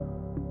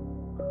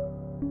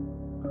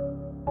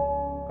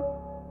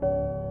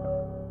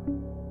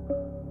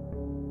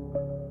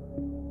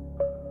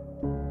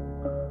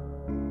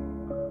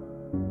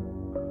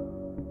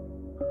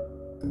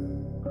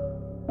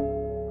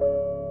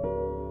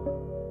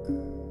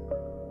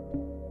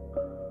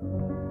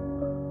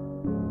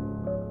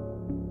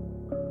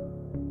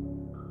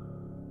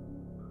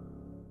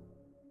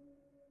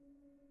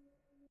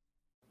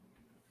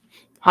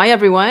Hi,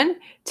 everyone.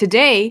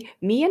 Today,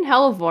 me and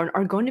Hellevorn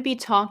are going to be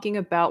talking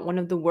about one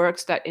of the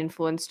works that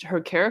influenced her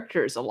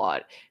characters a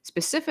lot.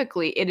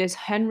 Specifically, it is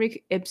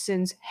Henrik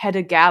Ibsen's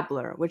Hedda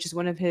Gabler, which is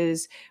one of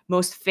his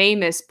most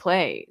famous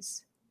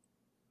plays.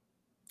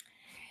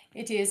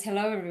 It is.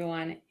 Hello,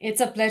 everyone.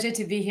 It's a pleasure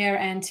to be here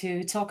and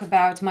to talk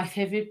about my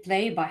favorite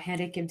play by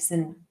Henrik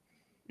Ibsen.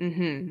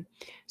 hmm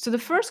So, the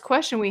first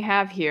question we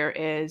have here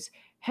is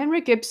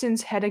Henrik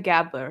Ibsen's Hedda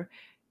Gabler,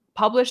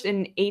 published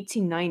in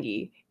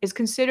 1890, is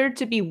considered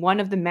to be one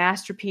of the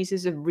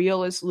masterpieces of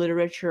realist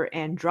literature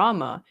and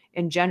drama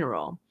in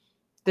general.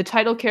 The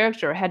title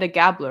character, Hedda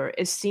Gabler,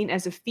 is seen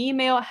as a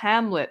female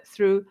Hamlet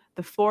through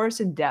the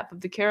force and depth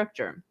of the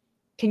character.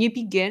 Can you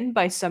begin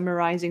by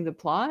summarizing the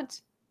plot?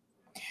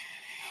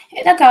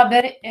 Hedda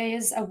Gabler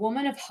is a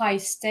woman of high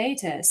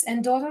status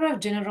and daughter of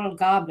General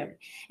Gabler,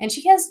 and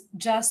she has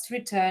just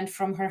returned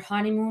from her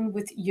honeymoon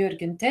with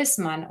Jürgen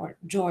Tessmann, or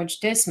George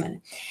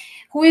Tessmann,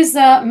 who is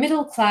a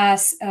middle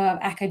class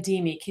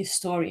academic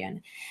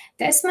historian.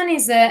 Desmond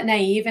is a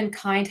naive and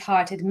kind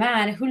hearted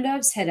man who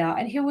loves Hedda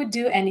and who would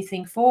do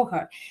anything for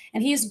her,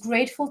 and he is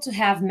grateful to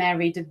have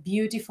married a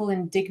beautiful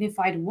and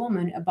dignified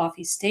woman above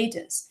his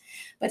status.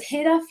 But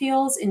Hedda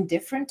feels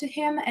indifferent to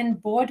him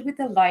and bored with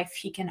the life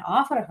he can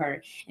offer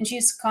her, and she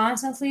is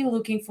constantly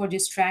looking for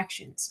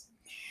distractions.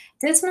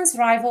 Desmond's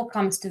rival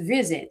comes to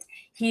visit.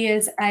 He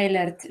is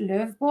Eilert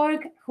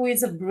Löfborg, who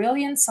is a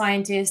brilliant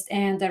scientist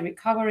and a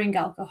recovering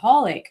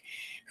alcoholic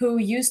who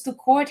used to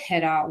court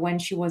Hedda when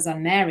she was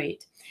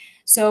unmarried.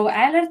 So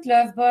Eilert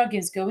Löfberg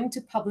is going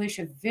to publish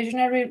a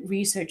visionary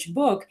research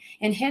book,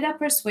 and Hedda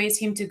persuades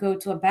him to go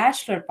to a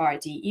bachelor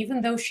party,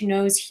 even though she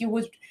knows he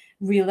would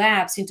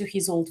relapse into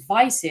his old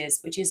vices,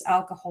 which is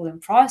alcohol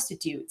and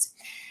prostitutes.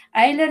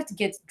 Eilert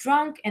gets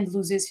drunk and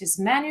loses his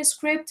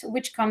manuscript,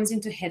 which comes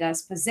into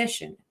Hedda's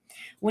possession.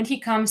 When he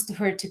comes to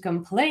her to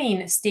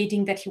complain,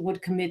 stating that he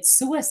would commit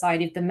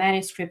suicide if the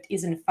manuscript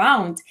isn't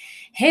found,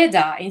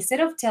 Hedda, instead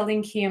of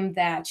telling him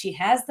that she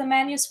has the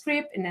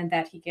manuscript and then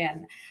that he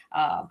can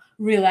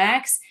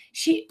relax,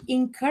 she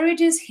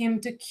encourages him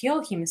to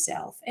kill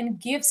himself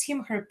and gives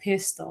him her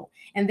pistol,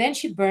 and then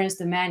she burns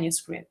the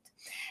manuscript.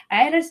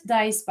 Eilert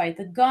dies by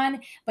the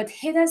gun, but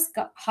Hedda's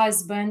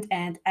husband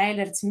and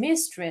Eilert's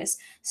mistress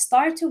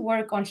start to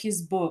work on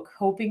his book,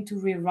 hoping to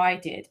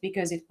rewrite it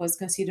because it was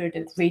considered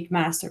a great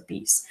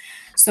masterpiece.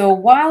 So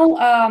while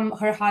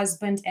her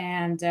husband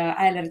and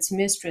Eilert's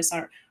mistress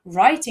are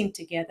writing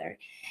together,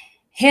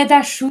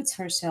 Hedda shoots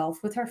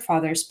herself with her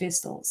father's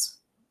pistols.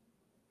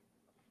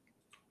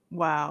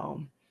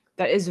 Wow.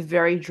 That is a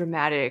very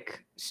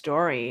dramatic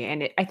story.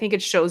 And I think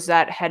it shows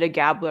that Hedda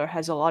Gabler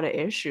has a lot of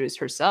issues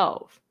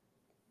herself.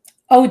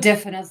 Oh,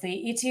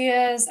 definitely. It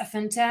is a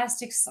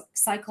fantastic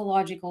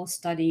psychological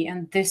study,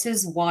 and this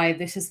is why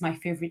this is my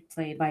favorite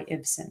play by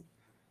Ibsen.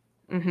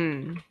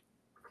 hmm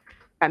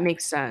That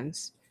makes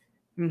sense.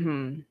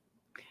 hmm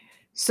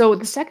So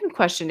the second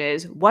question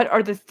is, what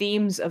are the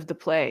themes of the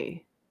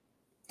play?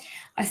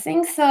 I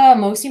think the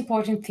most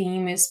important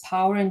theme is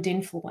power and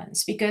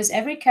influence because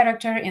every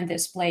character in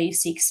this play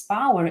seeks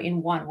power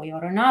in one way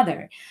or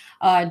another.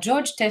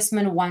 George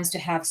Tessman wants to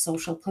have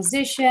social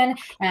position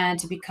and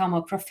to become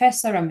a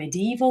professor, a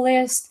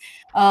medievalist.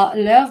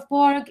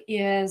 Löfborg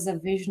is a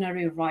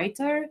visionary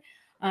writer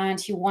and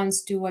he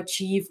wants to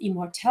achieve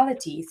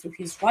immortality through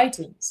his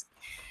writings.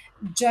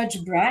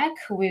 Judge Brack,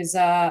 who is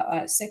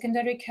a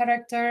secondary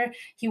character,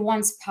 he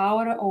wants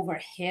power over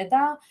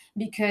Hedda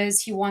because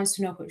he wants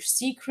to know her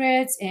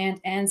secrets and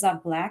ends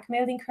up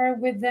blackmailing her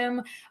with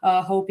them,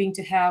 hoping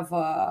to have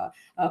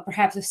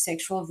perhaps a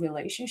sexual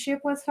relationship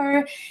with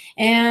her.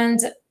 And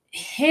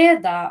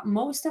Hedda,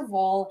 most of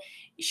all,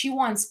 she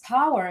wants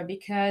power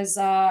because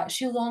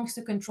she longs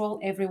to control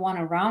everyone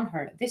around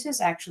her. This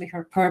is actually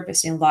her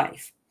purpose in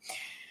life.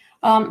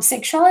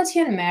 Sexuality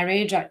and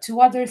marriage are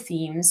two other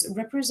themes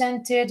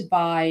represented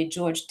by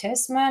George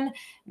Tessman,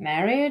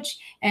 marriage,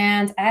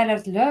 and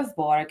Eilert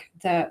Löfborg,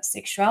 the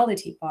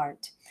sexuality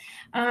part.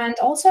 And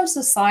also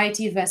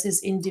society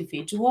versus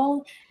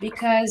individual,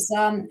 because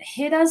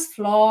Hedda's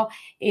flaw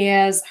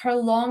is her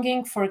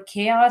longing for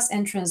chaos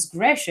and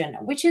transgression,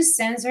 which is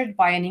censored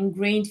by an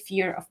ingrained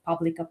fear of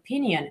public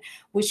opinion,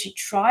 which she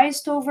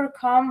tries to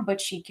overcome,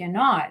 but she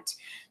cannot.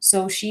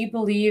 So she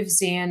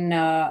believes in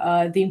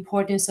the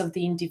importance of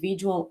the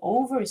individual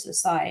over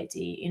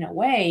society in a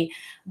way,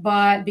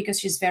 but because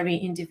she's very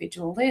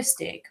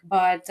individualistic.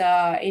 But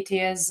it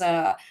is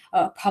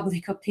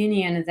public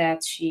opinion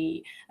that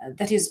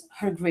is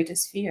her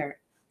greatest fear.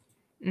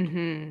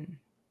 hmm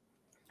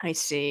I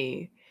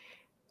see.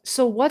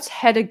 So what's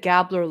Hedda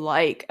Gabler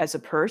like as a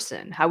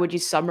person? How would you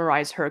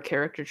summarize her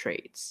character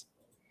traits?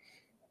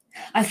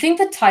 I think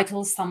the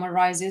title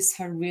summarizes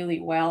her really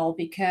well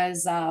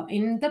because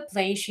in the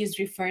play she is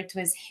referred to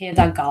as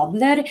Hedda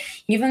Gabler,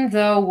 even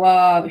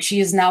though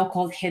she is now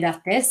called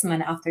Hedda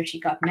Tesman after she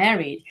got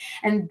married.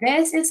 And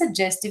this is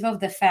suggestive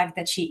of the fact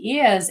that she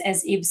is,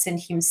 as Ibsen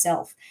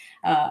himself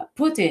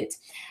put it,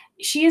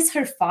 she is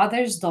her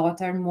father's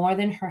daughter more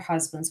than her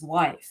husband's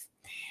wife.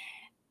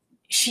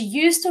 She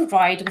used to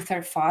ride with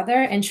her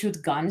father and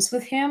shoot guns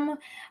with him,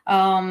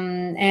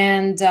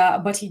 and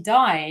but he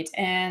died,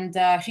 and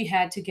she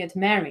had to get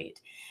married.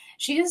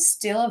 She is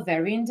still a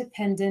very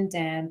independent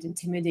and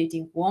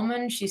intimidating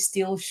woman. She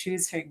still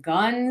shoots her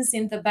guns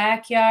in the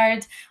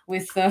backyard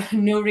with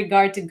no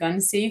regard to gun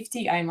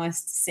safety, I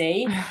must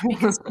say,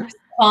 because she's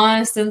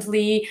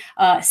constantly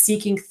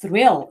seeking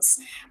thrills.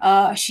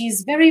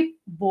 She's very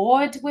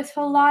bored with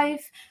her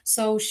life,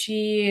 so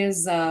she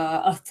is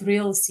a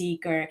thrill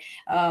seeker,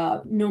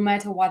 no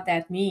matter what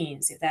that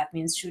means. If that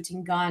means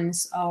shooting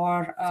guns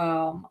or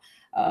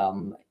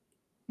um,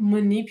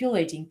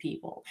 manipulating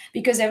people,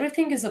 because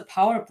everything is a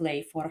power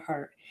play for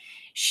her.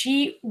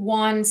 She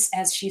wants,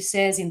 as she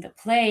says in the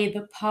play,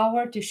 the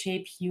power to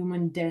shape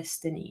human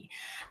destiny.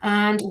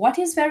 And what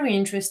is very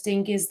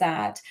interesting is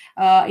that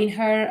in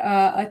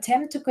her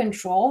attempt to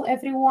control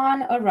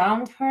everyone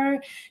around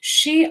her,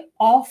 she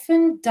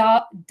often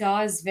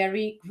does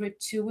very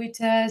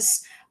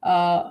gratuitous,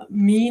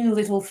 mean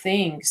little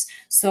things.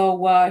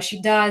 So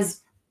she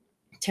does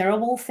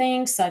terrible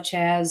things, such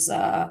as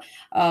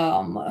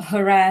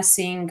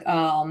harassing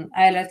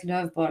Eilert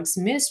Löfberg's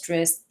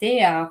mistress,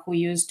 Thea, who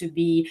used to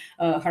be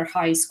her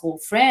high school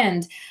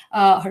friend,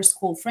 her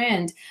school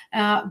friend.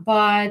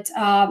 But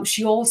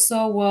she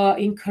also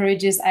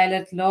encourages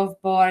Eilert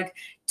Löfberg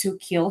to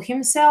kill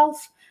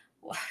himself.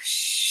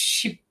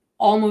 She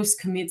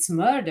almost commits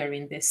murder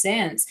in this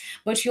sense,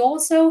 but she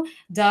also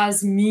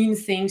does mean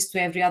things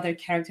to every other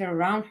character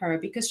around her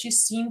because she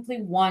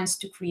simply wants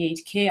to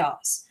create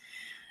chaos.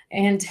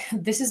 And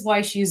this is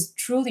why she's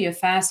truly a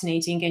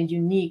fascinating and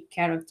unique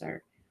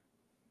character.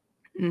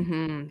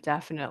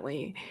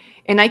 Definitely.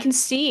 And I can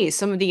see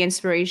some of the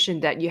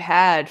inspiration that you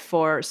had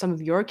for some of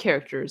your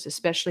characters,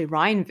 especially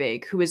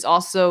Reinvig, who is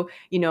also,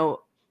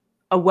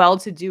 a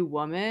well-to-do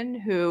woman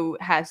who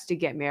has to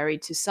get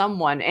married to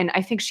someone. And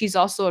I think she's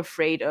also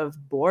afraid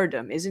of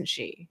boredom, isn't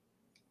she?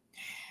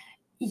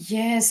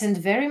 Yes, and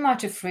very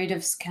much afraid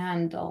of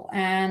scandal.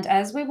 And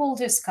as we will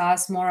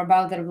discuss more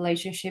about the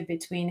relationship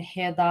between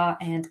Hedda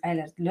and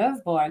Eilert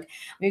Löfberg,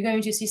 we're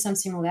going to see some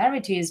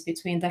similarities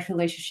between the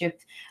relationship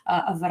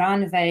of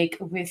Randveig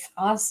with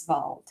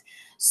Oswald.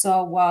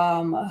 So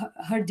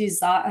her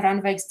desire,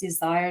 Randveig's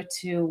desire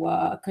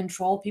to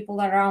control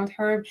people around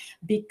her,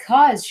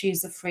 because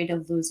she's afraid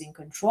of losing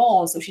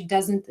control. So she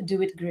doesn't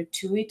do it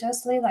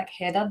gratuitously like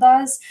Hedda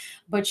does,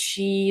 but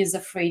she is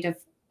afraid of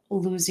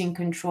losing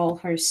control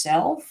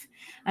herself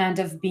and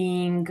of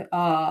being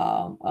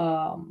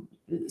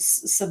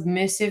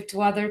submissive to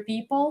other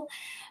people.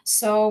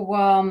 So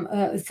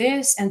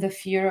this and the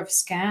fear of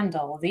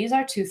scandal, these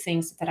are two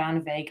things that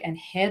Randveig and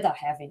Hedda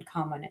have in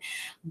common.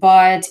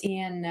 But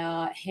in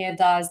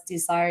Hedda's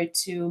desire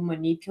to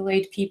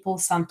manipulate people,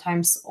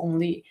 sometimes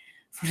only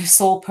for the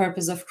sole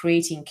purpose of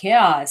creating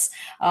chaos,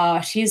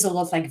 she's a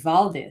lot like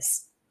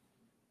Valdis.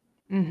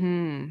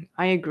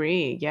 I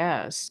agree.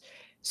 Yes.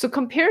 So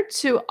compared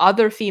to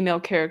other female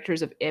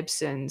characters of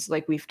Ibsen's,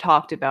 like we've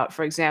talked about,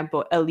 for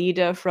example,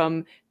 Elida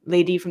from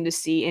Lady from the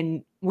Sea,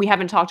 and we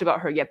haven't talked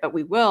about her yet, but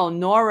we will.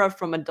 Nora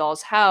from A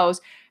Doll's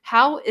House.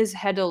 How is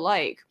Hedda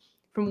like?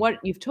 From what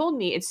you've told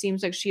me, it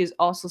seems like she is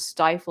also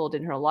stifled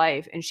in her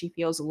life and she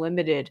feels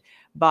limited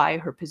by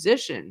her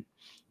position,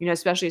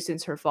 especially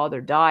since her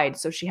father died.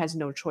 So she has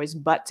no choice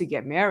but to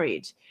get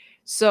married.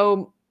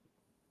 So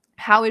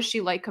how is she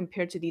like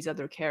compared to these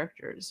other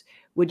characters?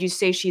 Would you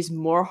say she's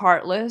more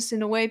heartless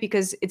in a way?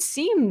 Because it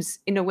seems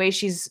in a way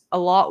she's a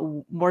lot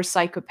more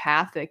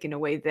psychopathic in a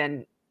way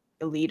than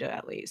Elida,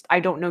 at least. I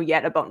don't know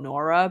yet about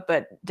Nora,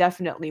 but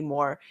definitely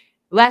more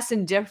less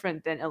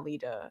indifferent than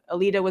Elida.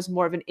 Elida was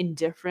more of an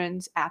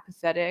indifferent,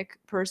 apathetic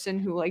person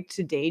who liked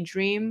to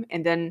daydream.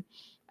 And then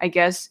I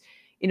guess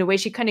in a way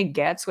she kind of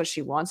gets what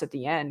she wants at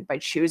the end by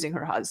choosing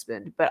her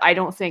husband. But I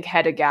don't think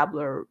Hedda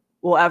Gabler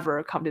will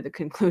ever come to the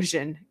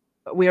conclusion,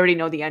 we already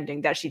know the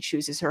ending, that she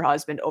chooses her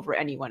husband over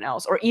anyone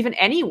else or even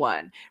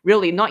anyone,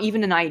 really, not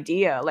even an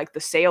idea like the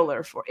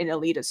sailor for in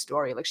Alida's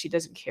story. Like she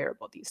doesn't care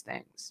about these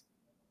things.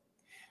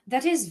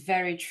 That is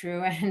very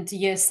true. And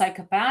yes,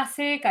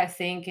 psychopathic, I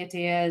think it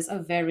is a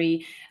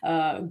very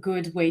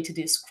good way to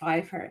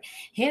describe her.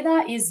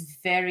 Hedda is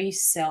very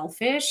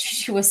selfish.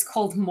 She was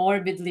called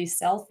morbidly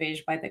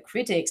selfish by the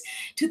critics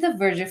to the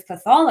verge of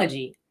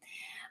pathology.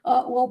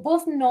 Well,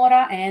 both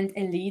Nora and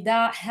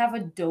Elida have a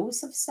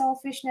dose of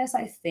selfishness,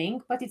 I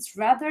think, but it's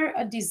rather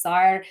a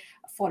desire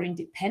for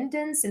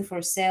independence and for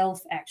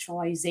self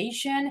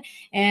actualization,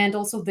 and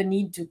also the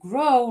need to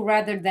grow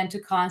rather than to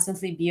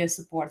constantly be a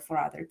support for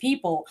other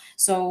people.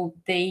 So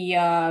they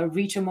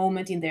reach a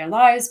moment in their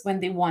lives when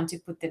they want to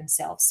put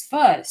themselves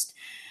first.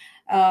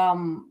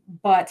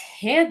 But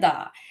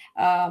Hedda,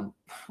 um,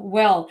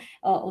 well,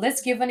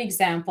 let's give an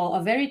example,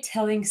 a very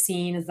telling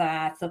scene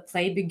that the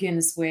play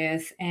begins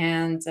with,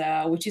 and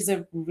which is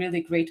a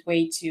really great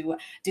way to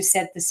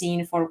set the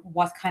scene for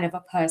what kind of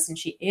a person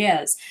she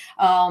is.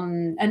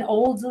 An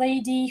old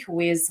lady who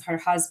is her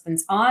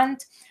husband's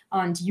aunt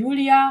Aunt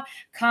Julia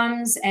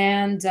comes,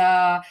 and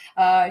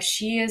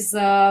she is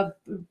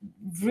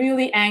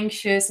really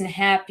anxious and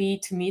happy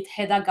to meet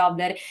Hedda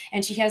Gabler,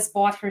 and she has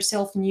bought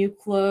herself new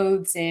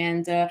clothes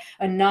and a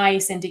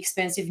nice and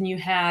expensive new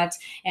hat,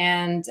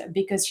 and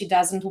because she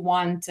doesn't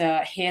want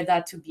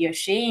Hedda to be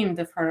ashamed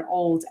of her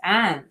old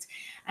aunt.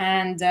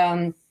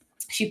 And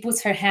she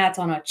puts her hat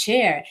on a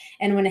chair,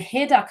 and when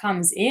Hedda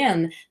comes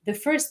in, the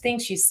first thing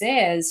she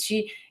says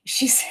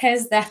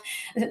that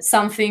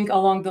something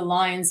along the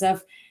lines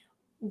of,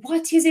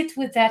 "What is it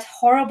with that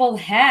horrible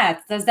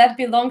hat? Does that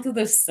belong to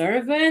the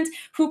servant?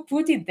 Who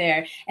put it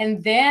there?"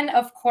 And then,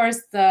 of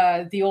course,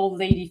 the old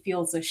lady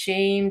feels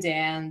ashamed,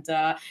 and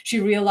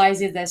she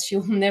realizes that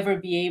she'll never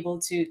be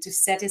able to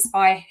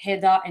satisfy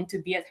Hedda and to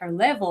be at her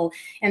level.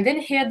 And then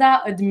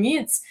Hedda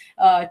admits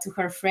to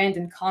her friend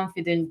and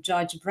confidant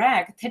Judge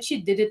Bragg that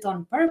she did it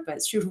on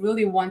purpose. She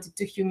really wanted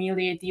to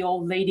humiliate the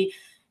old lady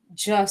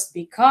just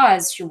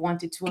because she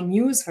wanted to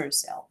amuse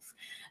herself.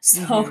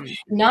 So Hmm.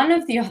 none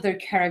of the other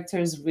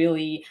characters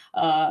really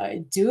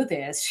do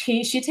this.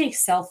 She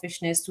takes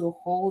selfishness to a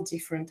whole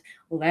different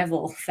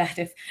level, that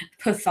of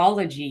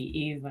pathology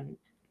even.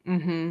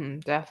 Hmm.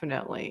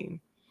 Definitely.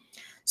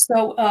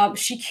 So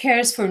she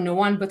cares for no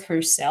one but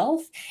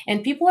herself,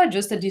 and people are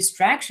just a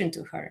distraction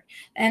to her.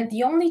 And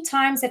the only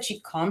times that she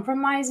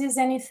compromises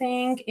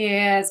anything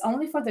is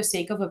only for the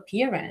sake of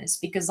appearance,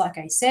 because, like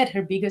I said,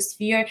 her biggest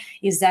fear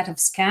is that of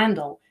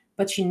scandal,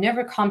 but she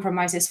never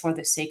compromises for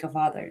the sake of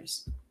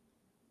others.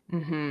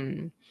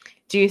 Hmm.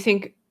 Do you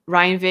think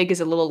Ryan Vig is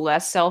a little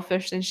less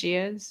selfish than she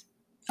is?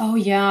 Oh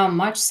yeah,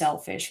 much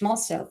selfish, more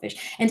selfish.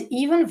 And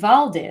even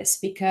Valdez,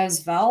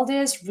 because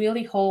Valdez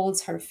really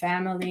holds her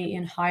family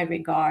in high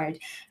regard,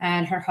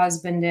 and her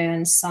husband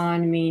and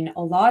son mean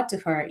a lot to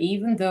her,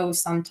 even though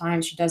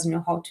sometimes she doesn't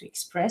know how to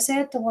express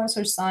it towards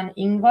her son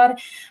Ingvar,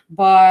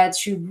 but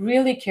she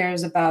really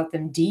cares about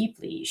them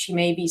deeply. She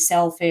may be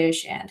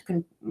selfish and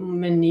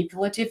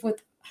manipulative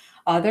with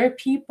other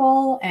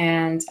people,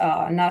 and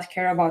not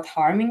care about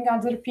harming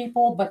other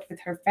people, but with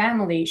her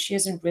family she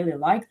isn't really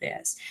like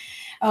this.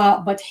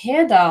 But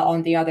Hedda,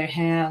 on the other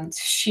hand,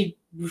 she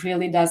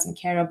really doesn't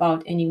care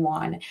about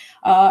anyone.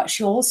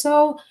 She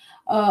also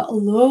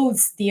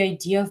loathes the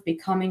idea of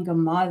becoming a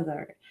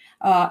mother.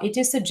 It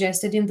is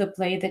suggested in the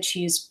play that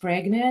she is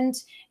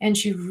pregnant, and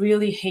she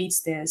really hates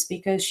this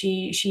because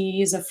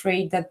she is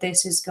afraid that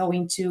this is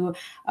going to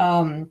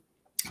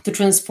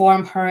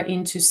transform her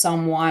into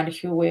someone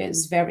who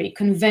is very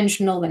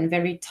conventional and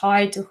very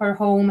tied to her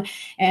home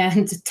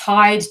and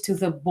tied to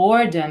the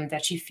boredom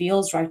that she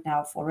feels right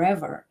now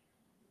forever.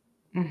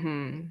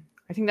 Hmm.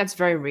 I think that's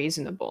very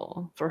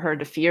reasonable for her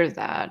to fear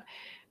that.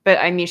 But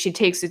I mean, she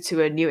takes it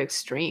to a new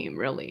extreme,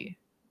 really.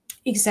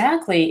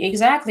 Exactly,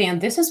 exactly.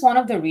 And this is one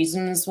of the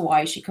reasons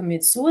why she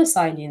commits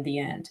suicide in the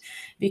end,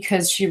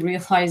 because she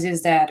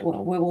realizes that,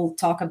 well, we will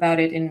talk about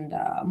it in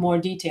more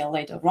detail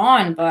later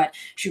on, but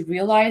she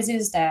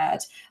realizes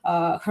that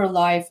her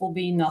life will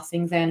be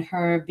nothing than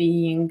her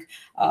being,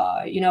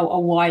 a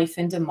wife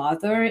and a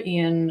mother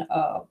in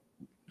a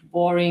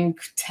boring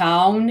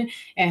town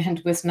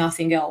and with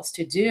nothing else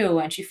to do.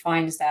 And she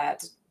finds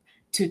that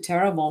too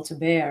terrible to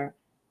bear.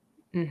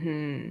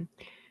 Hmm.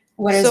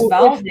 Whereas So if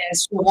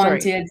Valdez oh, sorry.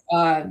 wanted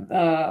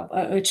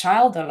a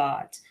child a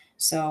lot.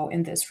 So,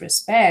 in this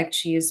respect,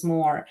 she is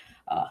more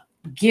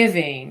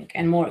giving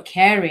and more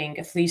caring,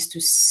 at least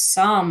to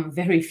some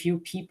very few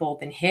people,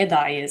 than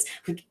Hedda is,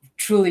 who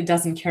truly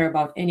doesn't care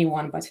about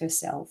anyone but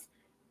herself.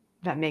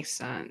 That makes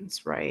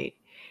sense, right?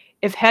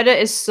 If Hedda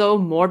is so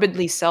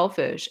morbidly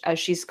selfish, as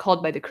she's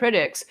called by the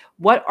critics,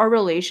 what are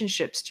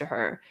relationships to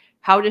her?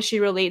 How does she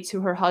relate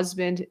to her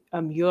husband,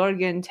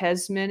 Jürgen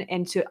Tesman,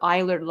 and to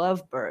Eilert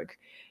Lovberg?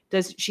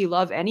 Does she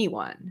love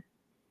anyone?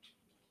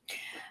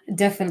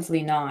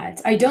 Definitely not.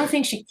 I don't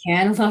think she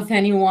can love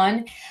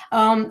anyone.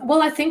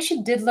 Well, I think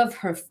she did love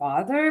her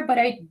father, but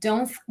I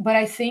don't. But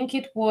I think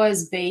it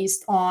was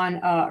based on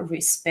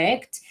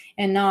respect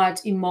and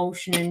not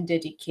emotion and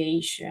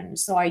dedication.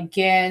 So I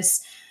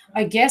guess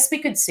we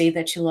could say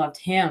that she loved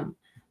him.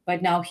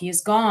 But now he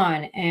is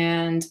gone,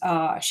 and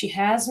she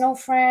has no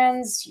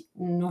friends,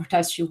 nor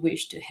does she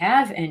wish to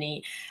have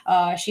any.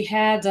 She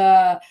had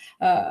uh,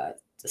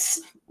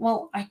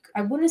 well,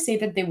 I wouldn't say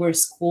that they were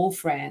school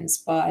friends,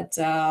 but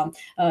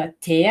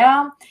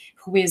Thea,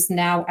 who is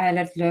now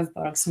Eilert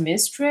Löfberg's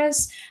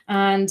mistress,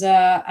 and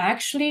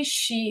actually,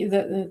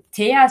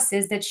 Thea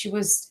says that she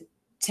was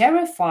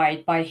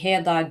terrified by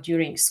Hedda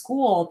during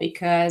school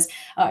because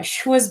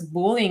she was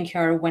bullying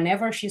her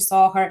whenever she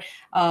saw her.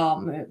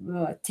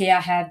 Thea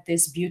had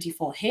this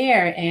beautiful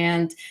hair,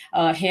 and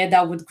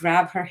Hedda would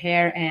grab her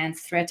hair and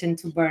threaten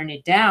to burn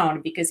it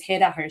down because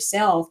Hedda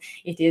herself,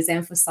 it is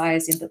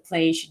emphasized in the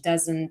play, she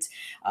doesn't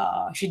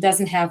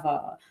have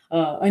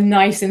a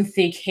nice and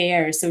thick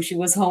hair, so she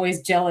was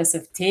always jealous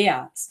of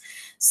Thea's.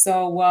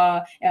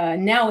 So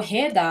now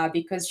Hedda,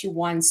 because she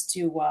wants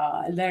to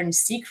learn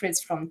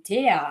secrets from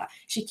Thea,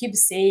 she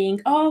keeps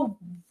saying, "Oh,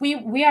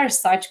 we are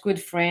such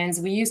good friends.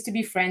 We used to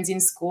be friends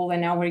in school,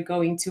 and now we're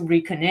going to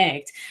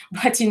reconnect."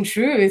 But in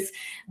truth,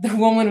 the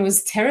woman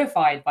was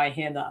terrified by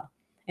Hedda,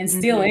 and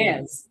still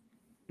Mhm. is.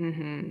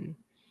 Mhm.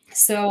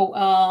 So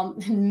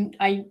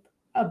I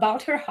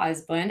about her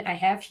husband, I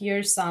have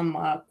here some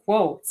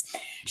quotes.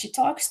 She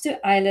talks to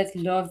Eilert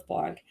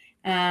Lovborg,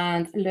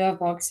 and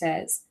Lovborg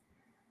says,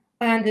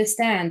 "I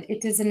understand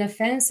it is an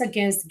offense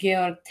against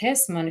Georg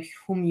Tessmann,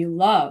 whom you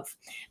love,"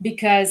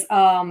 because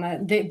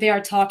they are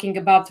talking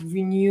about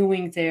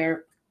renewing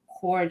their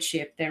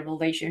courtship, their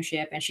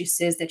relationship, and she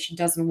says that she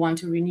doesn't want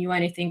to renew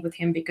anything with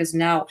him because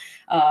now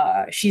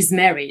she's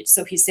married.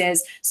 So he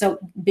says, "So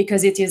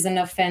because it is an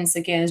offense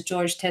against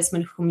George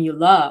Tessmann, whom you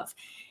love."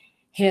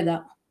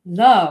 Hedda,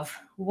 "Love,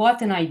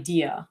 what an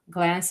idea,"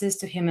 glances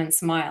to him and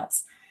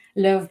smiles.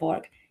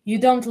 Lovborg, "You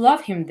don't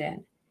love him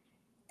then?"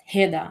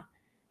 Hedda,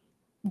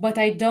 "But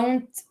I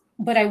don't,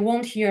 but I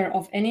won't hear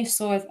of any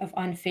sort of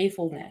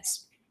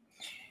unfaithfulness."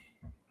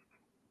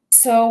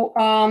 So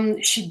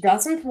she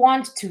doesn't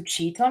want to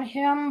cheat on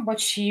him, but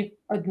she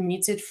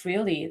admits it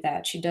freely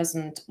that she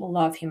doesn't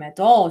love him at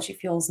all. She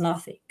feels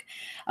nothing.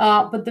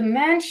 But the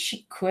man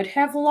she could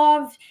have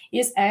loved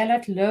is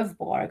Eilert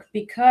Lovborg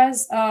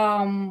because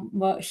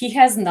well, he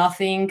has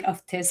nothing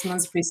of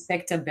Tesman's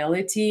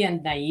respectability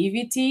and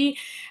naivety,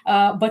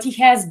 but he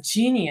has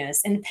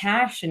genius and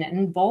passion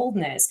and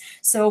boldness.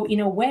 So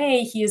in a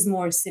way, he is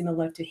more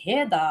similar to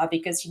Hedda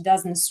because he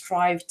doesn't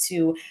strive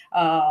to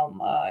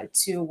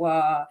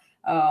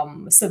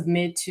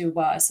submit to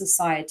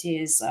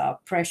society's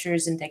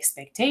pressures and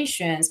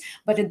expectations,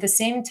 but at the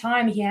same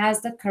time, he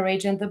has the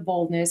courage and the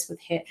boldness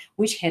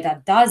which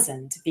Hedda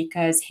doesn't,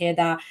 because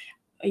Hedda,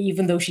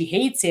 even though she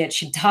hates it,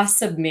 she does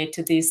submit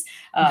to these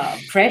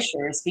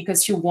pressures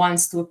because she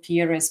wants to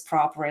appear as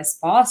proper as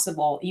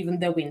possible, even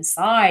though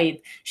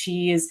inside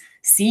she is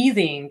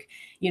seething,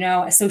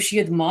 so she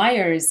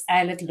admires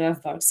Eilert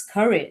Löfberg's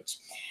courage.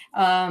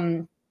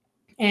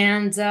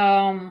 And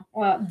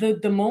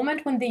the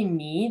moment when they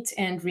meet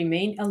and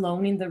remain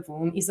alone in the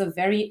room is a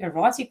very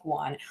erotic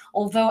one,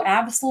 although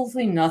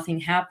absolutely nothing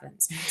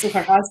happens. So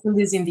her husband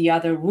is in the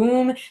other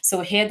room.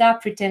 So Hedda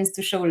pretends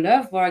to show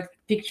Löfberg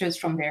pictures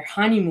from their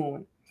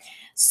honeymoon.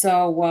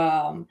 So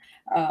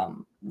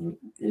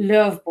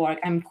Löfberg,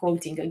 I'm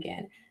quoting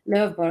again,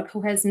 Löfberg,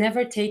 who has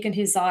never taken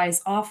his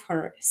eyes off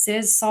her,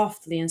 says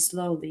softly and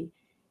slowly,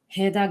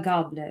 "Hedda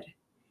Gabler."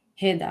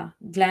 Hedda,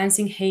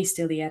 glancing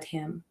hastily at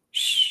him,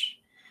 "Shh."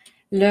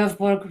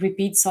 Löfborg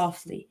repeats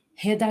softly,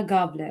 "Hedda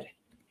Gabler."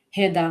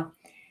 Hedda,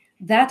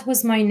 "That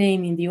was my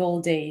name in the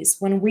old days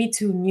when we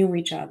two knew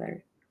each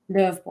other."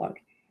 Löfborg,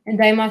 "And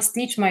I must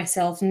teach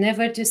myself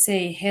never to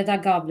say Hedda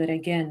Gabler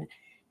again,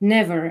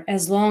 never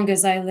as long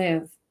as I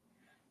live.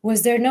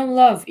 Was there no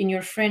love in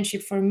your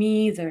friendship for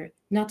me either?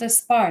 Not a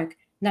spark,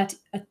 not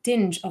a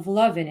tinge of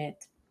love in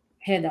it?"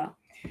 Hedda,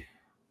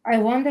 "I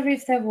wonder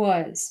if there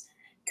was.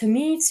 To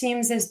me it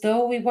seems as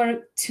though we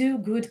were two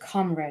good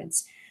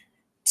comrades,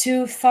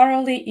 two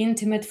thoroughly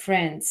intimate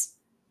friends."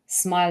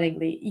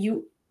 Smilingly,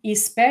 "You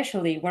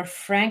especially were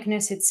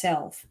frankness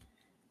itself."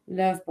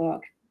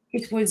 Lovborg,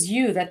 "It was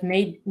you that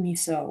made me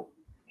so."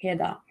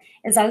 Hedda,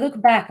 "As I look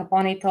back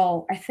upon it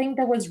all, I think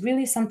there was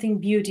really something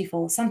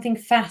beautiful, something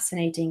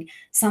fascinating,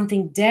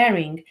 something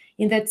daring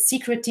in that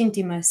secret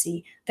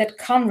intimacy, that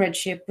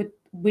comradeship with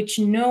which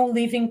no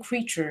living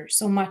creature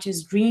so much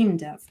as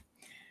dreamed of."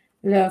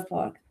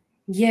 Lovborg,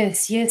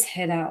 "Yes, yes,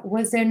 Hedda,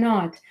 was there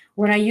not,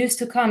 when I used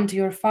to come to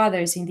your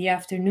father's in the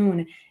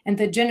afternoon, and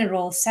the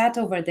general sat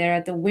over there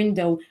at the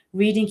window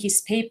reading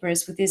his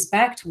papers with his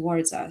back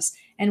towards us,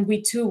 and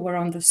we two were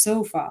on the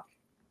sofa,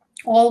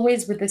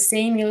 always with the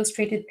same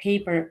illustrated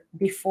paper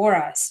before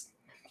us."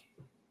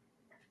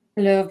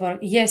 Löfberg,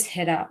 "Yes,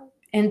 Hedda.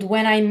 And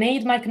when I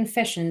made my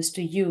confessions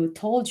to you,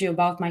 told you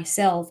about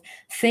myself,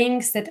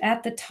 things that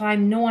at the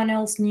time no one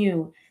else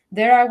knew,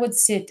 there I would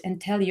sit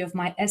and tell you of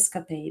my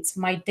escapades,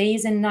 my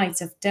days and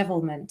nights of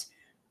devilment.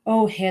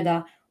 Oh,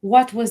 Hedda,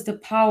 what was the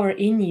power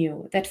in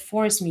you that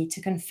forced me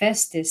to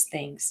confess these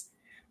things?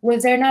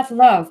 Was there not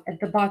love at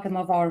the bottom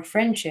of our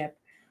friendship?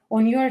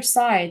 On your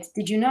side,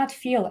 did you not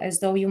feel as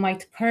though you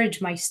might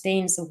purge my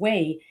stains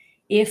away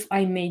if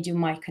I made you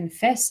my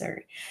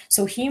confessor?"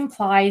 So he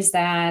implies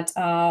that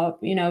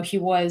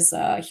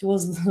he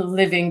was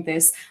living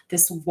this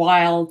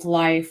wild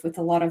life with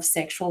a lot of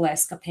sexual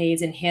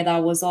escapades, and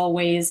Hedda was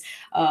always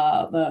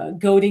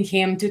goading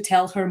him to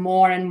tell her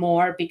more and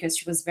more because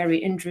she was very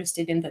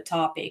interested in the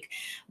topic.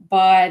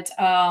 But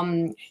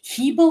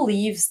he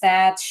believes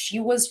that she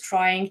was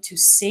trying to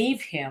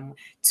save him,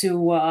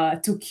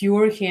 to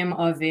cure him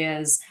of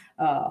his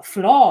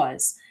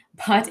flaws.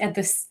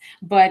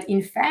 But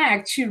in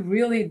fact, she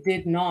really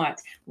did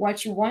not. What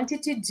she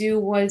wanted to do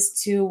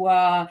was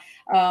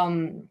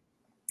um,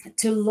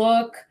 to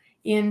look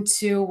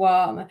into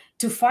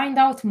to find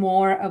out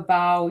more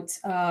about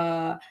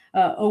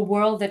a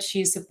world that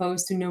she's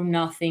supposed to know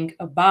nothing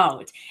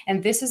about.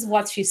 And this is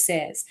what she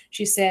says.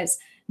 She says,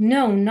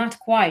 No, not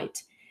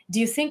quite. Do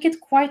you think it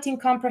quite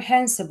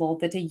incomprehensible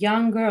that a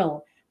young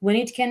girl, when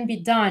it can be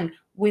done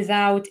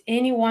without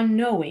anyone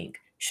knowing,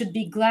 should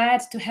be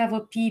glad to have a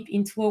peep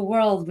into a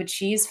world which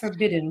she is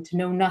forbidden to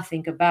know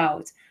nothing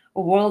about,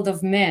 a world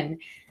of men,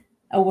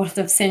 a world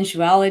of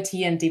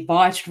sensuality and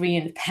debauchery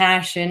and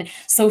passion.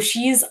 So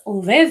she's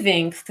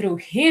living through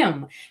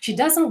him. She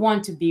doesn't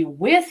want to be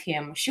with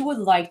him. She would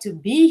like to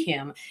be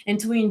him and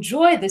to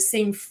enjoy the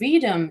same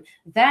freedom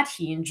that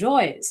he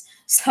enjoys.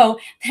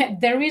 So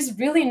there is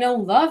really no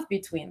love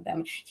between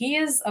them. He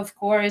is, of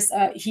course,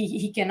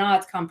 he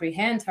cannot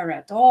comprehend her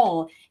at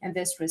all in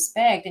this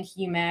respect. And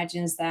he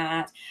imagines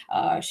that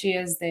she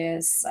is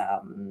this,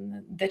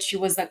 that she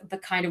was the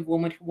kind of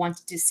woman who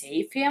wanted to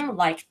save him,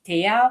 like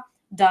Thea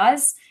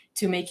does,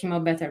 to make him a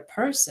better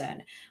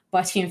person.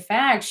 But in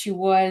fact, she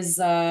was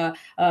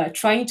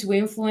trying to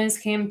influence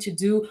him to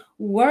do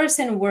worse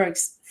and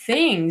worse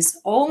things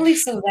only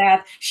so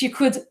that she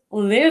could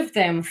live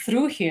them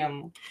through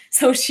him.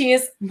 So she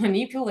is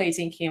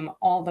manipulating him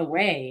all the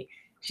way.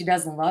 She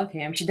doesn't love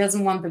him. She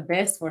doesn't want the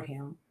best for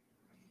him.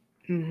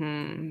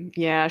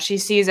 Yeah, she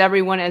sees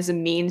everyone as a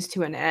means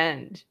to an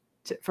end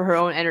for her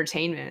own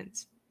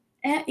entertainment.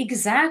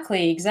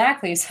 Exactly,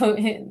 exactly. So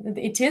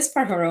it is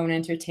for her own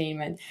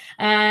entertainment,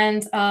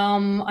 and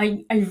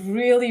I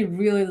really,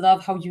 really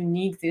love how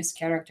unique this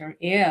character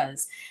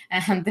is,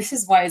 and this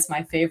is why it's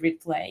my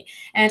favorite play.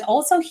 And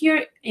also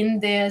here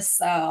in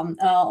this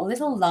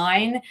little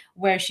line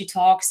where she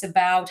talks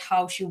about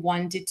how she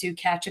wanted to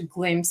catch a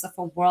glimpse of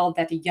a world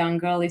that a young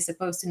girl is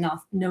supposed to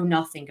not know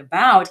nothing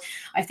about,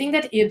 I think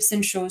that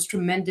Ibsen shows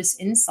tremendous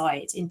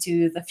insight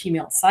into the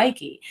female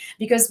psyche,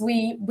 because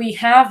we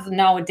have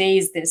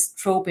nowadays this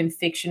trope in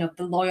fiction of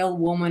the loyal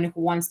woman who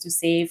wants to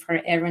save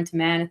her errant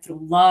man through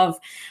love.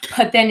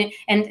 But then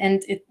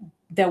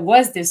there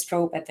was this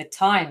trope at the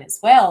time as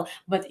well,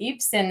 but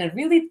Ibsen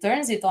really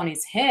turns it on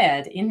its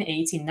head in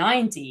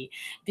 1890,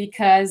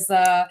 because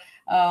as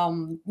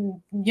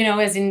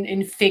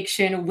in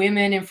fiction,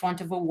 women in front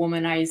of a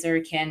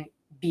womanizer can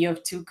be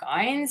of two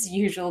kinds.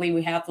 Usually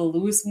we have the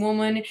loose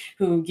woman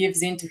who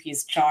gives in to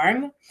his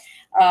charm,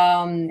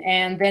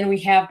 and then we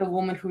have the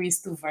woman who is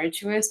too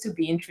virtuous to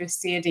be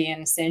interested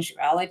in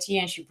sensuality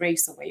and she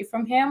breaks away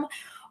from him.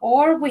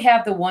 Or we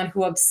have the one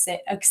who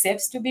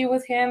accepts to be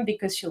with him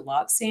because she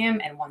loves him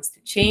and wants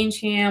to change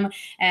him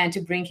and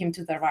to bring him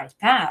to the right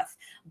path.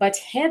 But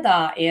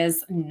Hedda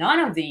is none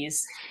of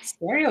these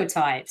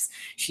stereotypes.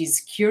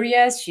 She's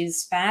curious,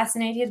 she's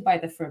fascinated by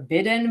the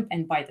forbidden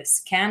and by the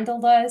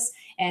scandalous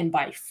and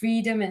by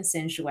freedom and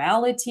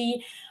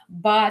sensuality.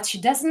 But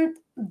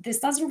this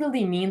doesn't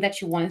really mean that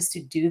she wants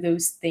to do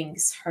those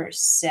things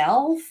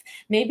herself.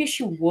 Maybe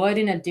she would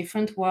in a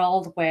different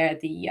world where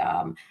the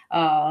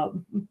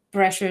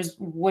pressures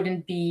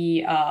wouldn't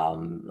be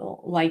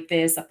like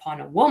this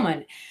upon a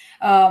woman.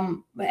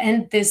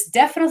 And this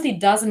definitely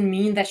doesn't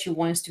mean that she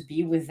wants to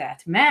be with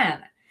that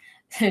man.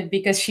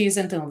 Because she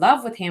isn't in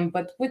love with him,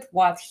 but with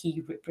what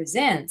he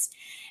represents.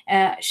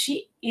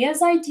 She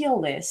is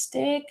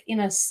idealistic in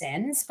a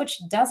sense, but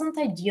she doesn't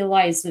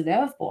idealize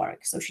Löfborg,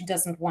 so she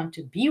doesn't want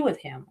to be with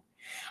him.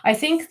 I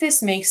think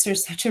this makes her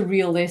such a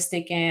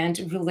realistic and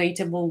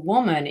relatable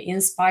woman, uh,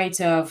 in spite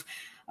of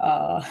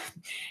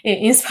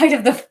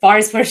the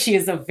parts where she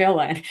is a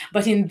villain.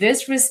 But in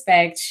this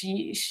respect,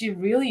 she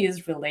really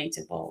is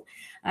relatable,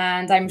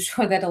 and I'm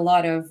sure that a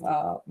lot of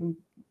a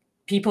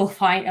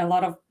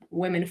lot of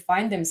women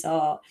find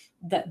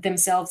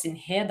themselves in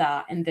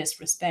Hedda in this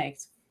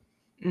respect.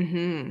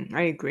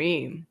 I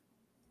agree.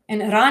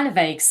 And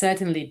Ranveig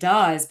certainly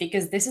does,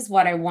 because this is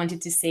what I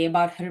wanted to say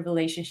about her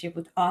relationship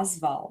with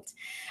Oswald.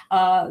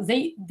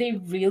 They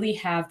really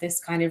have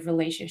this kind of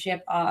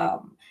relationship.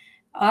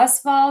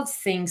 Oswald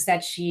thinks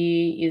that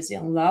she is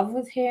in love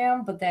with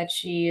him, but that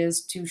she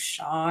is too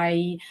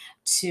shy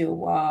to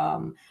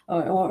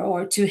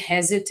or too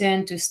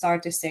hesitant to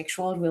start a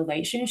sexual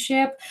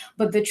relationship.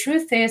 But the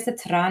truth is that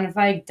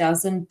Ranveig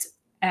doesn't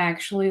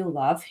actually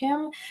love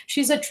him.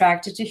 She's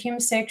attracted to him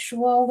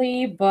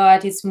sexually,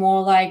 but it's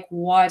more like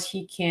what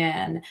he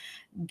can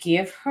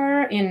give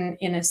her in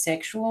a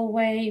sexual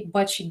way,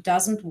 but she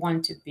doesn't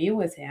want to be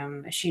with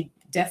him. She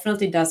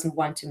definitely doesn't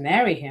want to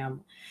marry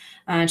him.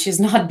 And she's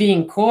not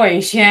being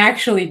coy. She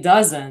actually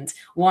doesn't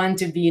want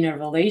to be in a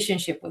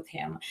relationship with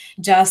him.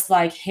 Just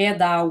like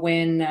Hedda,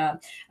 when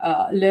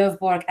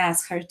Löfborg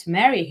asks her to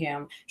marry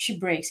him, she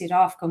breaks it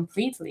off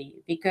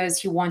completely because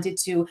he wanted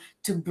to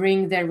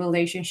bring their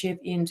relationship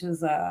into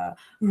the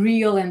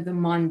real and the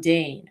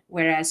mundane,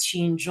 whereas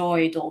she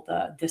enjoyed all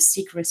the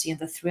secrecy and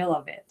the thrill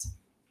of it.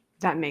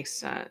 That makes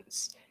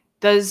sense.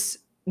 Does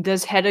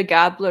Hedda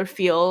Gabler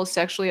feel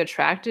sexually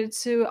attracted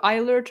to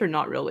Eilert or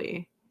not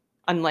really?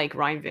 Unlike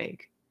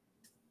Reinvig.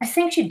 I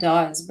think she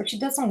does, but she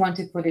doesn't want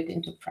to put it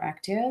into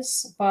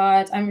practice.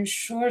 But I'm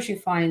sure she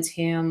finds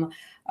him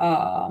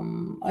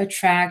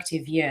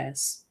attractive.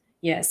 Yes,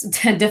 yes,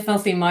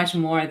 definitely much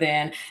more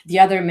than the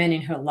other men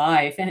in her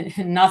life, and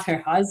not her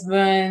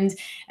husband,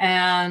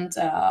 and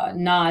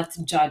not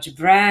Judge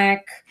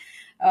Brack.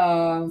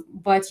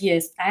 But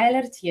yes,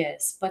 Eilert,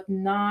 yes, but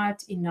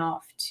not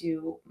enough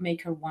to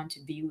make her want to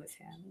be with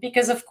him.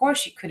 Because of course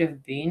she could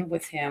have been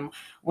with him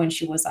when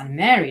she was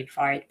unmarried,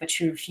 right? But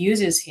she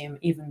refuses him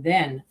even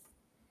then.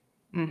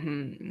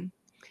 Hmm.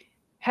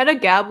 Hedda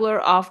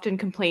Gabler often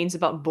complains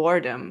about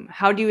boredom.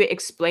 How do you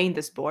explain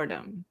this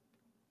boredom?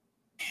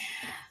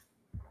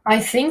 I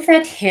think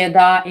that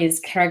Hedda is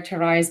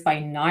characterized by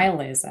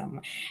nihilism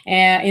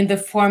in the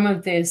form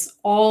of this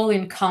all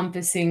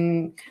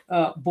encompassing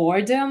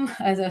boredom,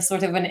 as a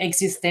sort of an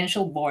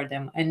existential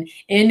boredom, an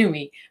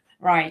ennui,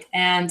 right?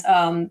 And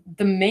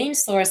the main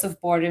source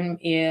of boredom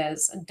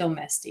is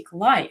domestic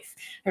life.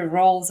 Her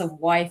roles of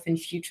wife and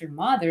future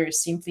mother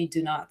simply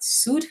do not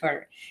suit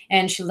her,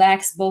 and she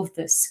lacks both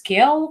the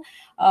skill.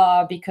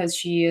 Because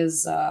she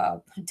is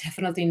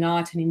definitely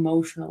not an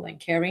emotional and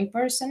caring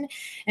person,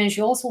 and she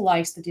also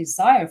likes the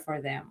desire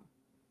for them.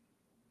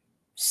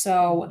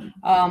 So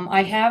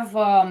I have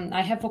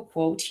a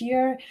quote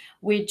here,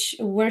 which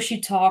where she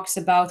talks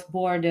about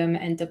boredom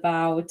and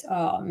about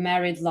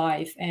married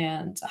life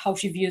and how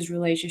she views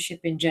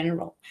relationship in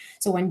general.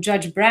 So when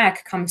Judge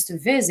Brack comes to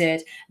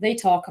visit, they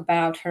talk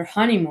about her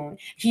honeymoon.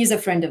 He's a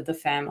friend of the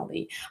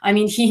family. I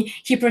mean,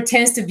 he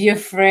pretends to be a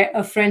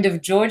friend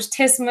of George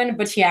Tessman,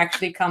 but he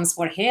actually comes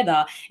for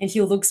Hedda, and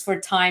he looks for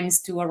times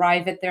to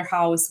arrive at their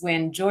house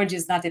when George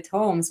is not at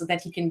home, so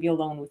that he can be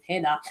alone with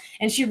Hedda.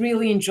 And she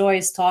really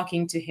enjoys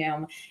talking to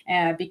him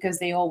because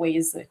they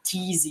always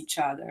tease each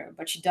other,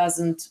 but she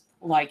doesn't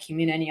like him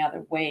in any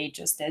other way,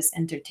 just as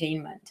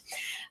entertainment.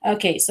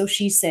 Okay, so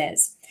she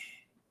says,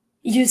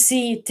 you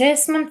see,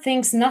 Tesman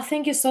thinks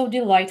nothing is so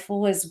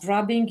delightful as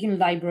grubbing in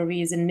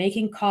libraries and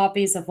making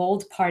copies of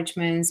old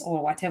parchments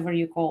or whatever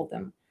you call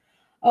them.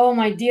 Oh,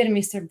 my dear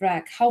Mr.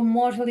 Brack, how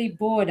mortally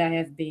bored I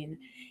have been.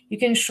 You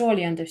can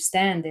surely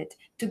understand it.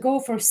 To go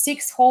for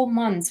 6 whole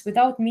months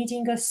without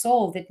meeting a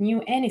soul that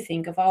knew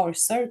anything of our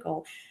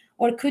circle,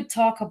 or could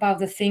talk about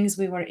the things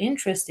we were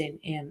interested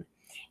in.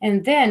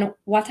 And then,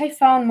 what I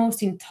found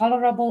most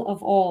intolerable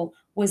of all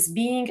was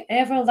being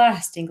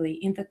everlastingly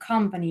in the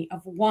company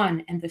of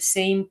one and the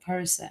same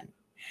person.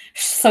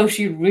 So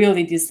she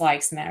really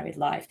dislikes married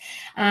life.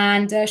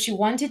 And she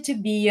wanted to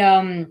be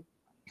um,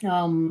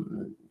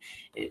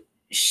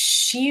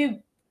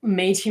 she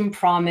made him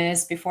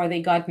promise before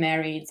they got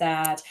married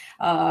that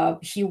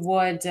he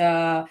would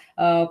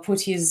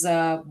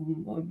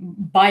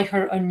buy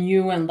her a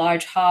new and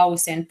large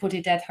house and put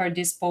it at her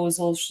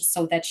disposal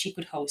so that she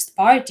could host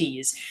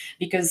parties,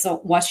 because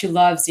what she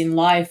loves in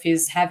life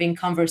is having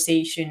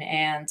conversation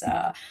and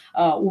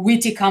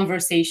witty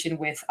conversation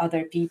with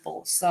other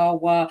people.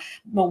 So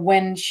but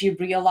when she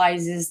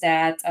realizes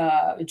that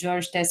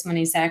George Desmond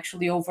is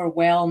actually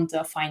overwhelmed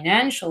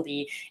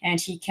financially and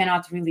he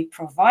cannot really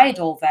provide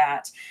all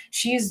that,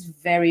 she's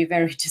very,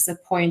 very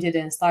disappointed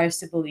and starts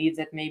to believe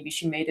that maybe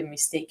she made a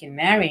mistake in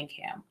marrying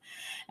him.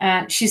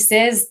 She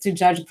says to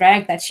Judge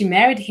Bragg that she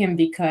married him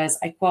because,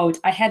 I quote,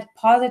 I had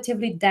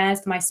positively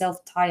danced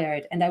myself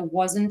tired and I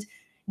wasn't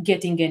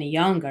getting any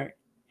younger.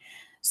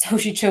 So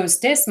she chose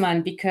this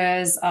man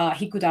because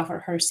he could offer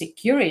her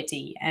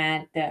security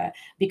and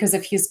because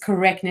of his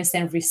correctness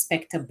and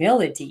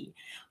respectability.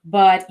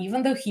 But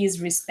even though he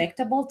is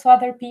respectable to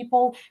other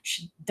people,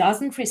 she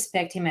doesn't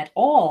respect him at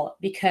all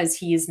because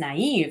he is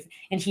naive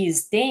and he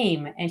is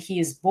tame and he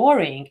is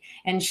boring.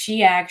 And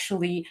she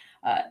actually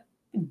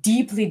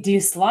deeply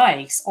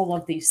dislikes all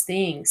of these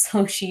things.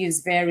 So she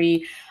is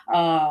very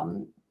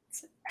um,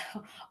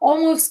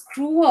 almost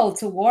cruel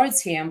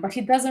towards him, but he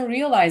doesn't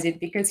realize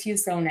it because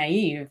he's so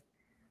naive.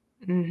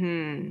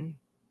 Hmm.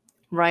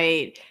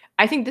 Right.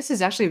 I think this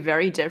is actually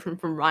very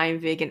different from Ryan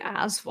Vig and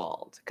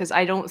Aswald, because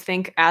I don't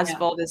think Yeah.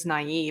 Aswald is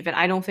naive, and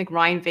I don't think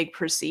Ryan Vig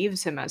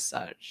perceives him as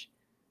such.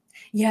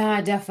 Yeah,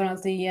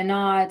 definitely. And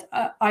not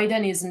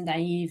Aidan isn't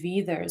naive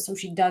either, so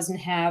she doesn't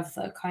have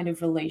the kind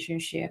of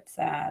relationship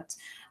that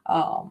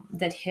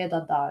that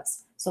Hedda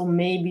does. So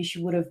maybe she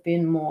would have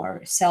been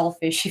more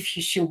selfish if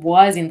she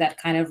was in that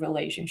kind of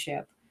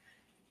relationship.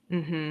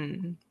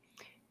 Hmm.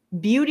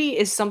 Beauty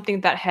is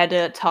something that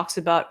Hedda talks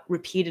about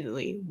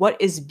repeatedly. What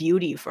is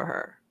beauty for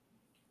her?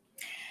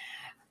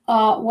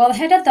 Well,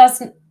 Hedda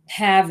doesn't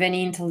have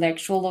any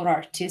intellectual or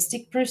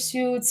artistic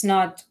pursuits,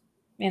 not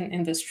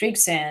in the strict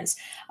sense.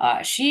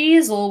 She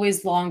is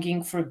always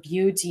longing for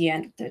beauty,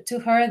 and to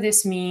her,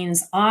 this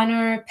means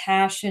honor,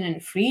 passion,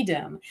 and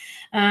freedom.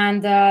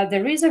 And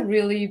there is a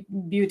really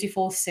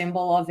beautiful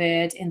symbol of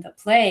it in the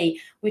play,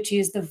 which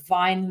is the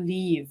vine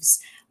leaves,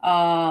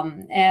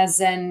 as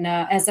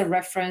a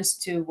reference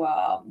to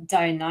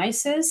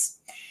Dionysus.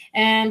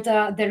 And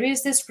there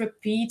is this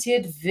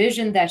repeated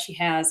vision that she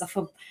has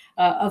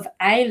of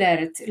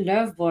Eilert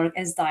Löfborg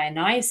as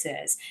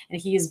Dionysus,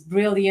 and he is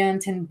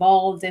brilliant and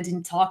bold and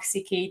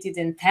intoxicated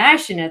and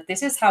passionate.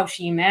 This is how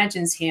she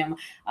imagines him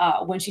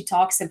when she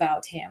talks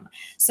about him.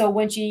 So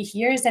when she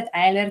hears that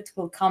Eilert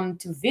will come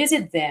to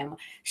visit them,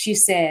 she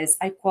says,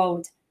 I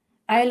quote,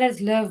 Eilert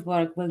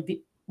Löfborg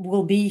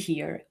will be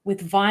here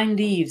with vine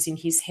leaves in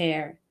his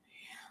hair.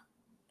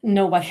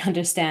 nobody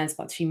understands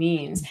what she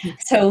means.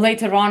 So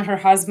later on, her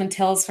husband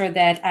tells her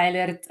that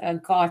Eilert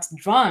got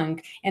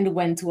drunk and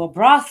went to a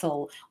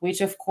brothel,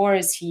 which of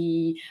course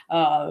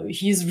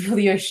he's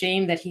really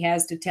ashamed that he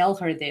has to tell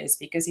her this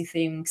because he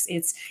thinks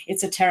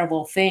it's a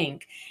terrible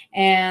thing.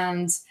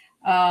 And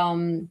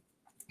um,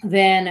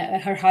 then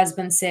her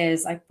husband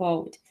says, I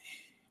quote,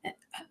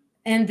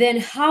 "And then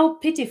how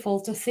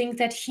pitiful to think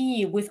that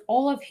he, with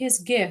all of his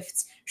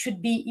gifts,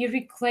 should be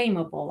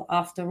irreclaimable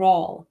after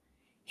all.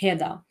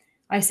 Hedda,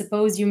 I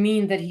suppose you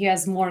mean that he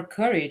has more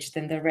courage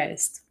than the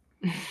rest."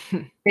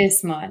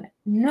 This man,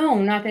 no,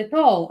 not at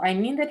all. I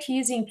mean that he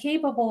is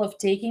incapable of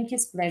taking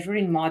his pleasure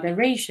in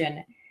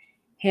moderation.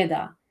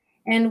 Hedda,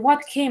 and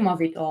what came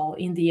of it all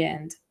in the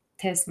end?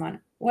 Tesman,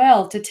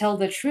 well, to tell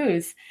the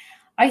truth,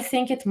 I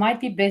think it might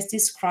be best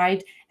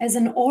described as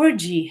an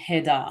orgy,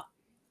 Hedda.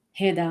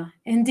 Hedda,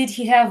 and did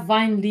he have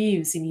vine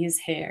leaves in his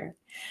hair?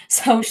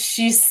 So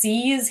she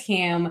sees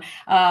him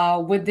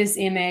with this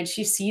image.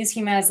 She sees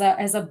him as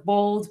a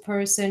bold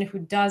person who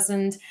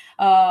doesn't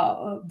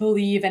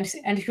believe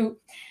and who,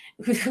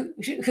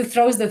 who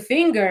throws the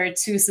finger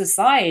to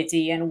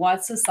society and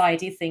what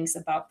society thinks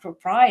about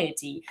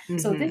propriety.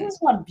 So this Hmm. is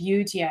what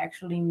beauty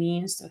actually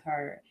means to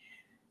her.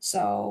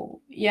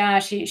 So yeah,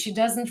 she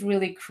doesn't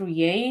really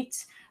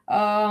create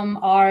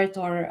art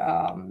or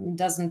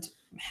doesn't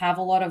have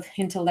a lot of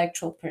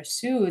intellectual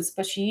pursuits,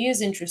 but she is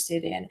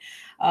interested in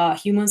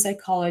human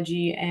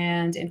psychology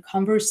and in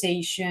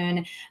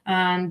conversation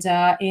and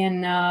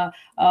in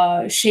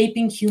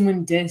shaping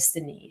human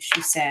destiny,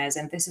 she says,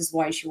 and this is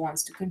why she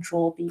wants to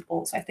control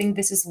people. So I think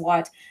this is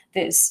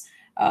this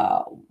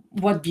uh,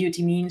 what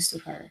beauty means to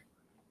her.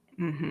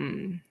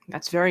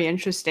 That's very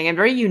interesting and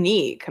very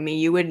unique. I mean,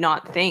 you would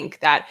not think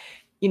that,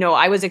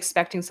 I was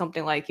expecting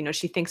something like,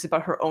 she thinks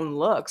about her own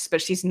looks,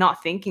 but she's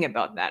not thinking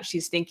about that.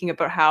 She's thinking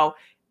about how,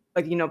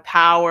 like,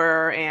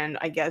 power and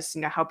I guess,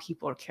 how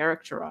people are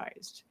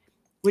characterized.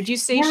 Would you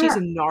say she's Yeah. a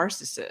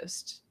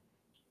narcissist?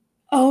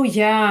 Oh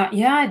yeah,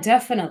 yeah,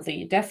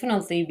 definitely,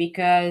 definitely,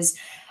 because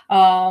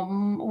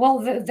well,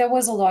 there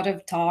was a lot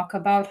of talk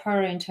about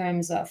her in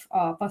terms of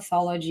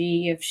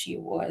pathology, if she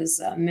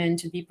was meant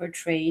to be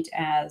portrayed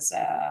as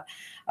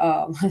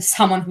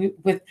someone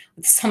with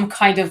some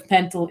kind of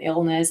mental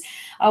illness,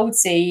 I would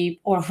say,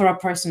 or for a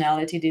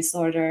personality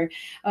disorder.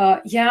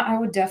 Yeah, I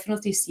would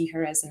definitely see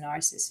her as a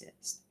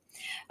narcissist.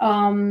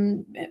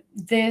 um,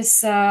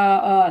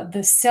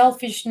 the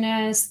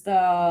selfishness,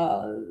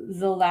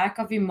 the lack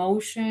of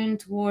emotion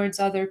towards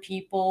other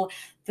people,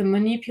 the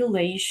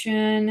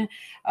manipulation,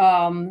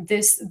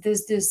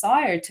 this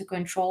desire to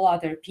control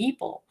other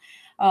people.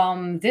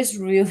 This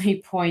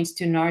really points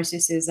to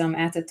narcissism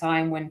at a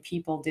time when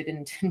people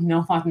didn't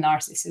know what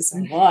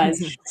narcissism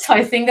was. So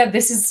I think that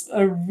this is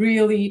a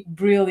really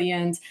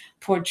brilliant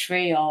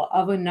portrayal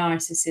of a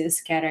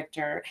narcissist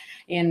character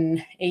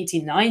in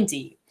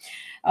 1890.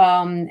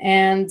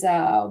 And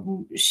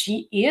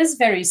she is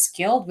very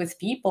skilled with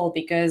people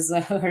because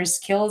her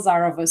skills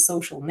are of a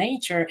social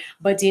nature,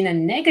 but in a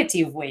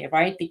negative way,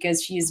 right?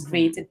 Because she is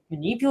great at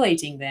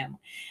manipulating them,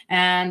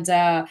 and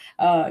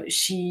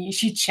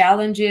she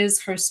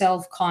challenges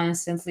herself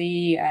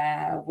constantly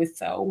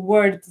with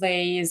word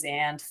plays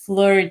and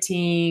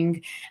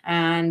flirting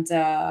and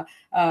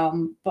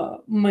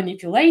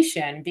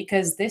manipulation,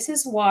 because this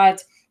is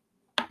what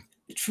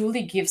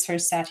truly gives her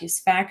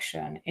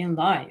satisfaction in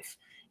life.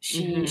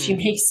 She Hmm.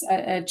 makes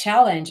a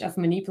challenge of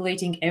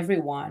manipulating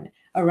everyone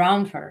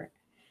around her.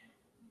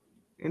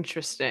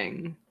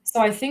 Interesting. So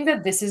I think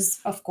that this is,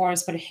 of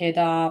course, where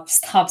Hedda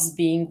stops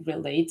being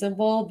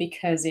relatable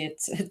because it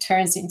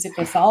turns into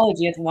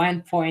pathology at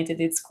one point,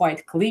 and it's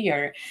quite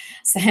clear.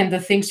 So, and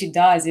the things she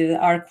does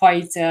are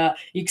quite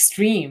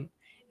extreme,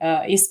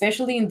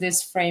 especially in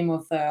this frame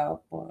of a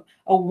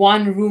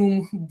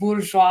one-room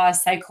bourgeois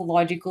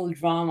psychological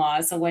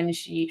drama. So when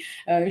she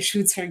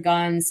shoots her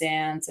guns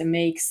and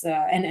makes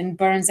and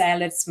burns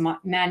Eilert's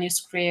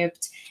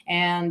manuscript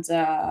and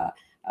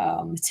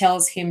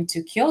tells him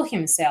to kill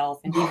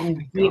himself and Oh even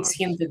my gives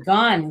him gosh. the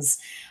guns.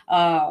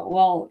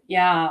 Well,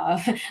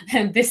 yeah,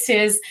 and this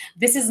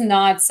is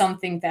not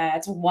something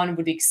that one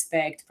would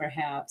expect,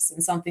 perhaps,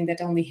 and something that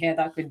only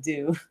Hedda could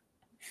do.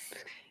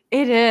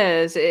 It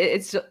is.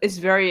 It's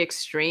very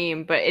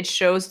extreme, but it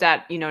shows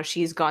that,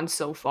 she's gone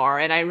so far.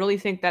 And I really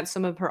think that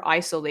some of her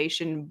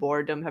isolation,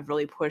 boredom have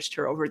really pushed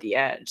her over the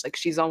edge. Like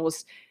she's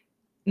almost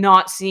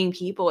not seeing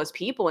people as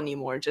people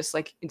anymore. Just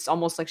like it's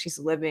almost like she's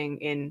living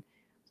in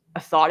a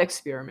thought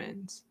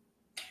experiment.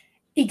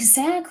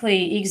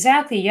 Exactly,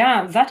 exactly.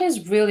 Yeah, that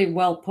is really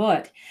well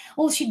put.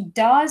 Well, she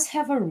does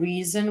have a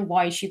reason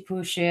why she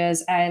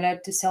pushes Ayla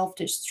to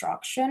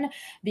self-destruction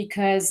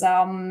because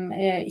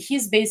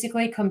he's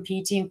basically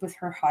competing with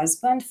her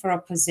husband for a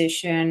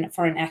position,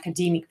 for an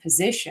academic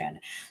position.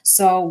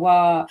 So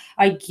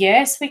I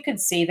guess we could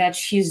say that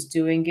she's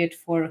doing it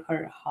for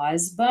her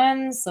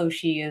husband. So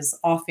she is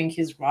offing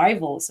his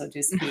rival, so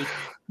to speak.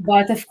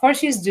 But of course,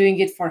 she's doing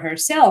it for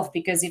herself,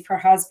 because if her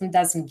husband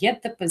doesn't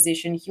get the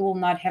position, he will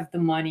not have the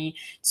money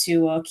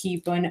to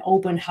keep an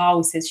open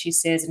house, as she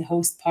says, and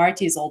host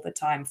parties all the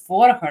time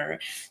for her.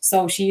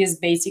 So she is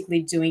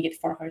basically doing it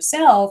for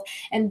herself.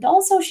 And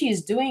also, she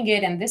is doing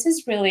it, and this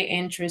is really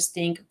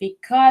interesting,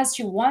 because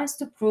she wants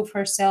to prove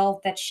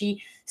herself that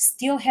she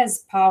still has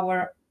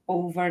power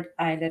over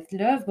Eilert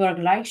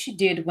Löfberg, like she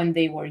did when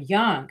they were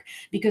young,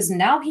 because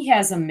now he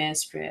has a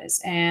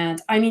mistress.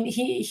 And I mean,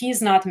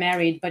 he's not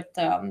married, but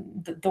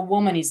the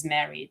woman is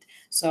married.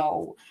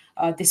 So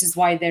this is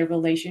why their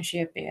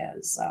relationship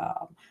is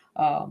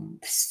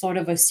sort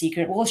of a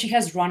secret. Well, she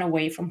has run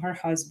away from her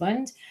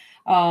husband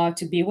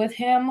to be with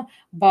him,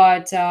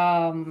 but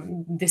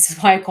this is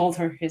why I called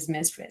her his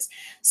mistress.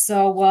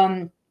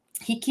 So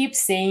he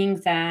keeps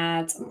saying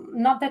that,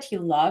 not that he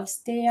loves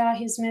Dea,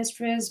 his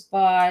mistress,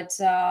 but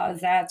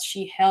that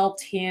she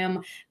helped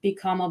him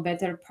become a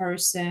better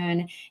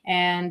person.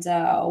 And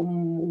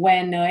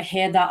when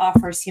Hedda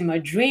offers him a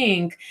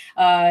drink,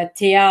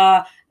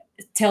 Thea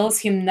tells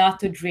him not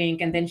to drink,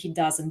 and then he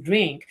doesn't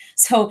drink.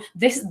 So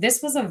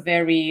this was a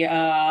very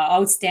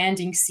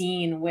outstanding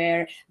scene,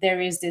 where there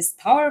is this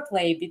power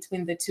play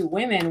between the two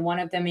women. One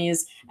of them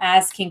is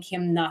asking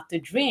him not to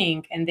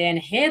drink, and then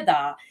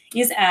Hedda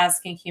is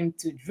asking him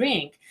to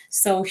drink.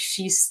 So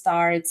she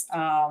starts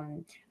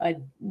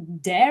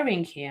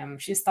daring him.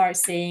 She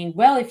starts saying,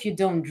 well, if you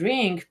don't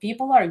drink,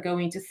 people are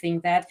going to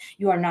think that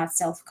you are not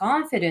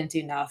self-confident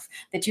enough,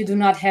 that you do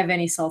not have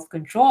any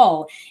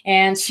self-control.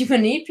 And she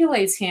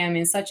manipulates him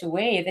in such a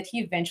way that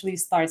he eventually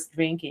starts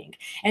drinking.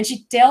 And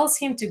she tells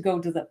him to go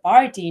to the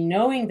party,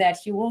 knowing that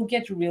he will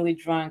get really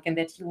drunk, and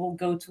that he will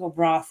go to a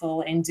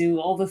brothel and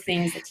do all the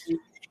things that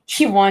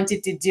he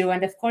wanted to do.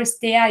 And of course,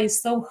 Thea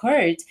is so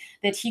hurt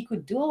that he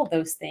could do all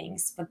those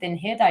things. But then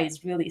Hedda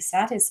is really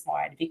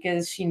satisfied,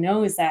 because she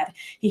knows that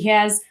he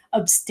has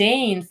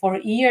abstained for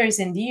years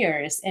and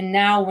years. And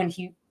now, when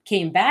he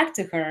came back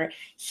to her,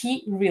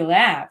 he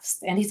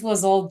relapsed, and it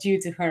was all due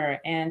to her.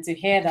 And to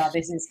Hedda,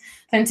 this is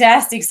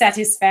fantastic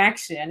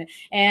satisfaction.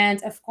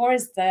 And of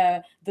course,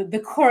 the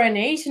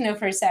coronation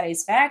of her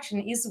satisfaction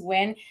is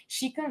when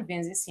she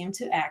convinces him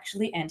to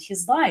actually end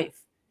his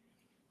life.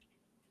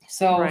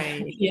 So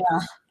Right. yeah,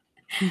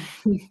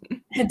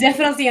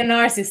 definitely a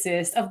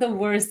narcissist of the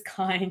worst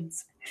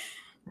kinds.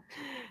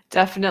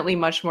 Definitely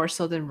much more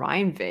so than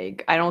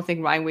Reinweg. I don't think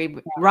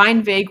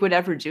Reinweg would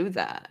ever do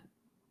that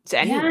to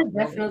Yeah, anyone,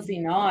 really. definitely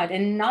not.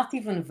 And not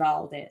even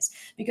Valdez,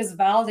 because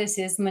Valdez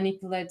is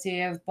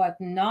manipulative, but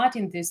not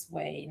in this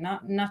way,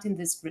 not in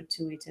this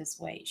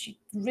gratuitous way. She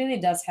really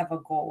does have a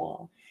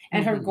goal,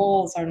 and her Mhm.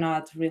 goals are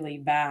not really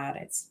bad.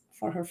 It's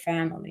for her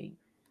family.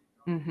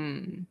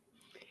 Mhm.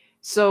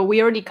 So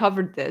we already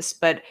covered this,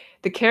 but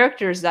the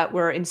characters that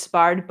were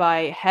inspired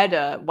by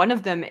Hedda, one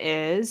of them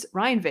is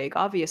Reinweg,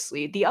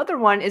 obviously. The other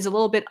one is a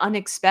little bit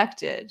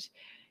unexpected.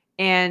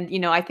 And,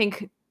 I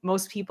think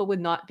most people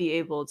would not be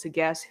able to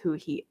guess who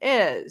he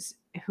is.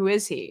 Who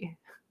is he?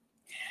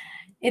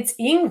 It's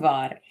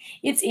Ingvar.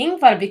 It's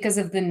Ingvar because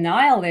of the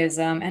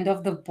nihilism and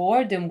of the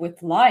boredom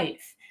with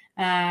life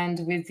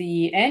and with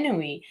the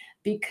ennui.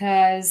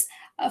 Because,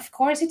 of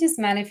course, it is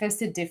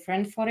manifested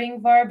different for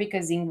Ingvar,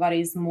 because Ingvar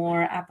is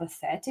more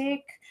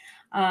apathetic,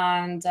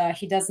 and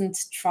he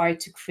doesn't try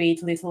to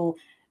create little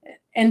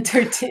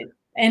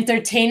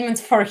entertainment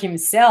for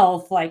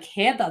himself like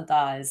Hedda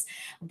does.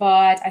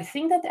 But I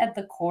think that at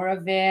the core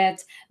of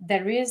it,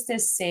 there is the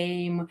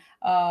same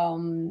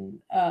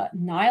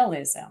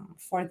nihilism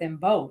for them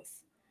both.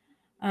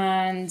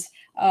 And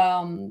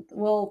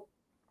well,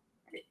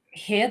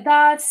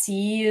 Hedda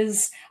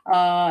sees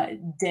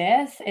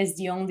death as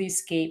the only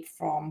escape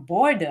from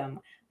boredom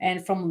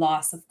and from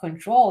loss of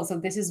control. So,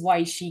 this is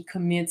why she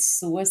commits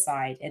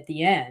suicide at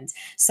the end.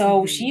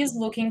 So, she Mhm. is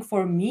looking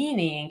for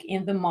meaning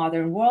in the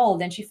modern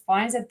world, and she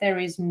finds that there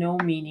is no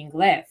meaning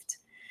left.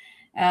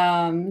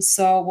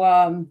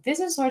 This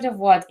is sort of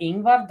what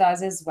Ingvar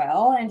does as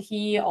well, and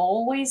he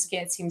always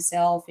gets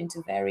himself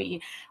into very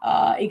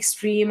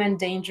extreme and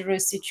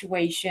dangerous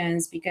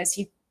situations, because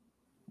he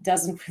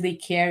doesn't really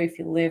care if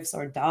he lives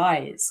or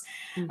dies.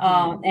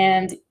 Mhm.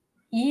 And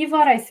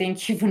Ivar, I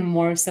think, even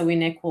more so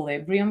in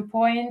Equilibrium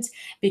Point,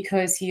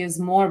 because he is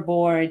more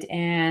bored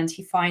and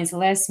he finds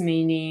less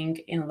meaning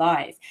in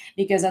life.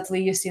 Because at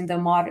least in the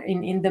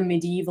in the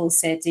medieval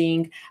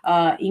setting,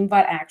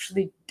 Ingvar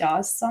actually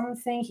does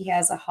something. He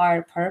has a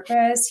higher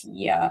purpose.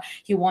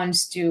 He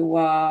wants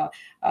to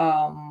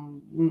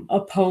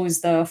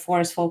oppose the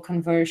forceful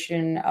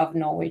conversion of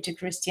Norway to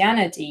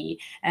Christianity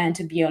and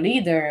to be a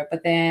leader.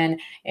 But then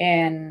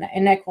in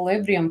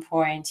Equilibrium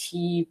Point,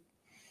 he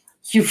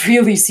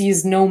really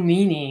sees no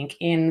meaning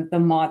in the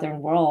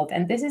modern world.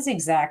 And this is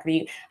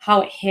exactly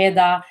how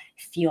Hedda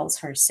feels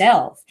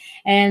herself.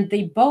 And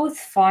they both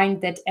find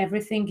that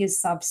everything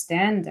is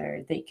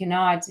substandard. They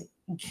cannot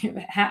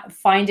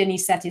find any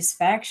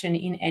satisfaction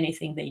in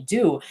anything they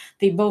do.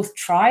 They both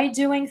try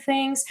doing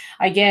things.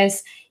 I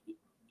guess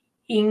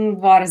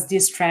Ingvar's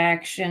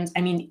distractions,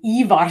 I mean,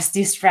 Ivar's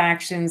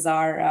distractions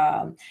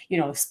are,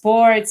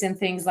 sports and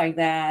things like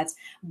that.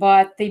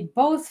 But they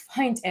both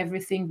find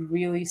everything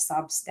really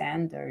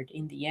substandard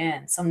in the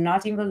end. So,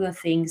 not even the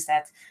things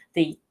that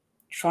they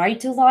try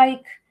to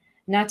like,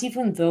 not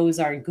even those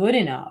are good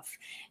enough.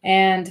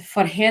 And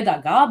for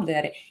Hedda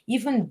Gabler,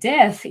 even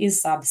death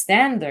is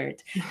substandard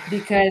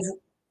because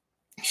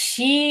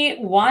she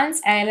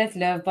wants Eilert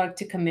Lovborg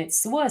to commit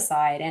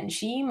suicide, and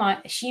she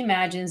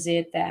imagines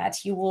it that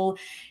he will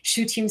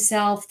shoot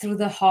himself through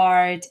the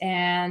heart,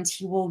 and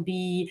he will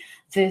be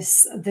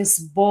this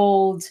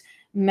bold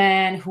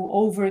man who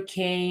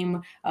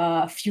overcame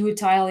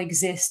futile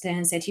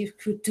existence, and he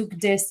who took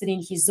destiny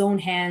in his own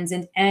hands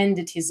and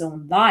ended his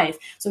own life.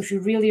 So she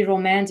really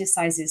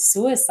romanticizes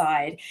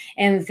suicide.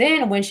 And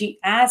then when she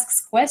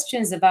asks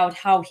questions about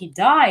how he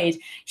died,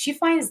 she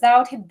finds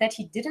out that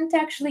he didn't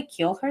actually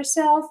kill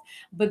herself,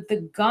 but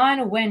the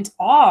gun went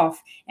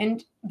off,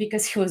 and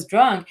because he was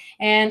drunk,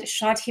 and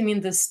shot him in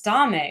the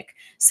stomach.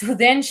 So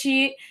then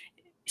she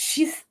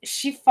thinks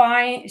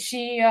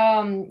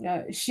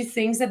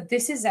that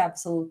this is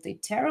absolutely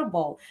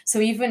terrible. So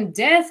even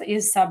death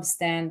is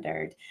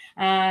substandard,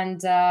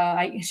 and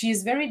she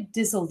is very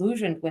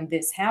disillusioned when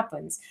this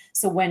happens.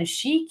 So when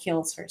she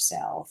kills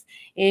herself,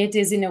 it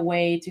is in a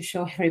way to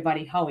show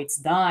everybody how it's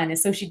done. And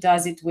so she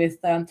does it with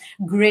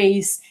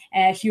grace,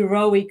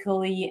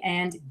 heroically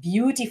and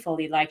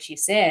beautifully. Like she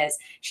says,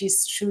 she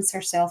shoots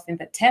herself in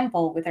the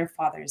temple with her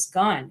father's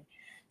gun.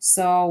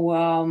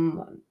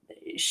 So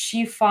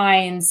she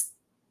finds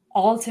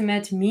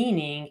ultimate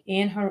meaning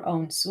in her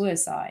own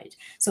suicide.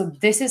 So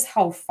this is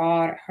how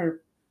far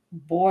her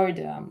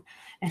boredom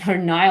and her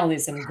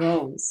nihilism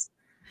goes.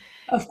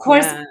 Of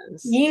course,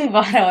 Yes.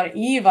 Ingvar or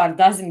Ivar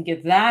doesn't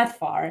get that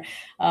far,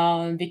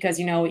 because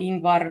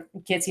Ingvar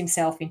gets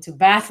himself into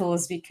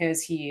battles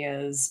because he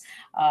is.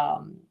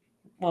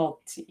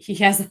 He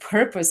has a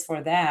purpose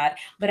for that,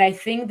 but I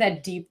think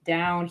that deep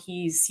down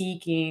he's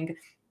seeking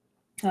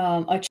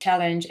a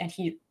challenge, and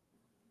he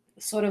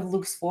sort of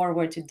looks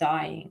forward to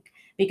dying,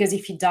 because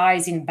if he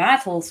dies in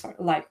battles,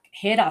 like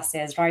Hera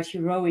says, right,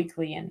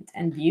 heroically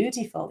and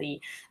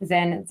beautifully,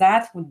 then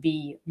that would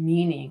be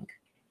meaning.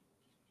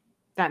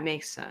 That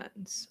makes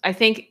sense. I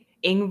think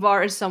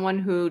Ingvar is someone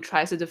who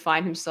tries to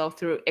define himself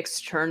through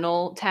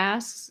external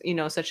tasks,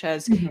 such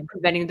as Mhm.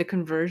 preventing the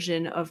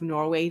conversion of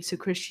Norway to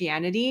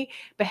Christianity.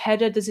 But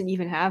Hedda doesn't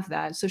even have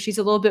that. So she's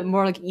a little bit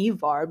more like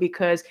Ivar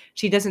because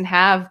she doesn't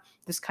have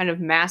this kind of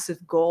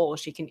massive goal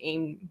she can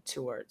aim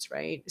towards,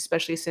 right?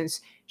 Especially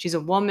since she's a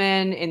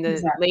woman in the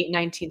Exactly. late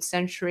 19th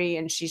century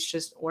and she's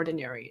just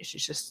ordinary.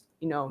 She's just,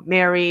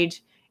 married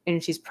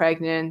and she's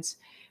pregnant.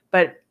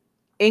 But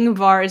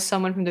Ingvar is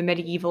someone from the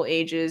medieval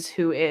ages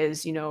who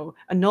is,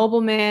 a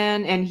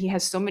nobleman and he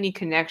has so many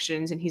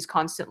connections and he's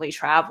constantly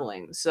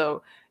traveling.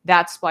 So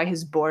that's why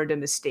his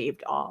boredom is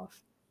staved off.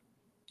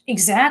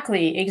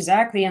 Exactly,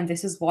 and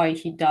this is why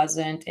he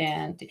doesn't,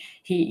 and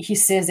he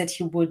says that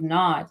he would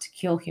not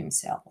kill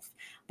himself,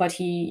 but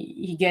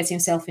he gets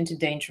himself into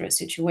dangerous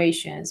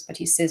situations, but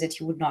he says that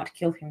he would not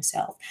kill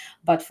himself.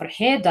 But for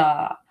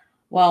Heda,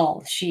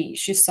 well, she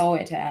saw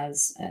it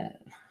as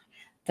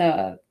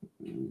the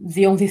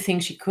the only thing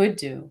she could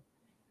do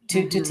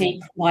to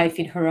take Hmm. life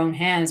in her own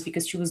hands,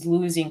 because she was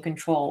losing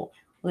control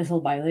little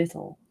by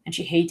little, and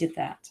she hated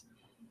that.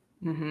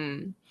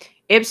 Hmm.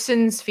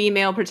 Ibsen's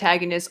female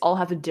protagonists all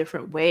have a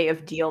different way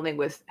of dealing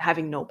with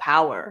having no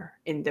power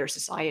in their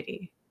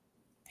society.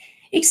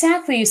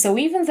 Exactly. So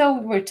even though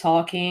we were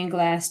talking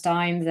last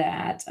time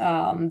that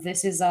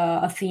this is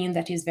a theme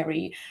that is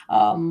very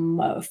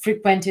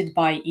frequented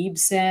by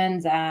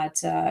Ibsen, that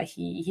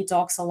he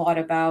talks a lot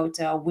about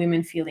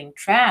women feeling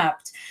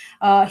trapped,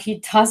 he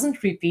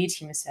doesn't repeat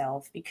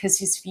himself, because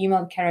his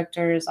female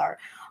characters are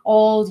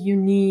all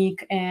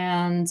unique,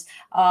 and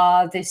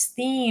this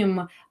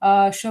theme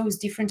shows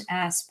different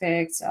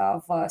aspects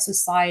of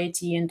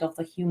society and of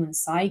the human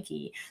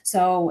psyche.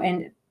 So,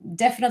 and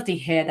definitely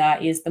Hedda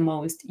is the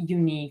most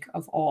unique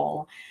of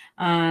all.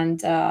 And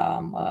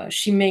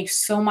she makes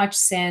so much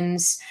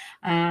sense,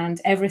 and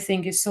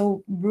everything is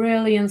so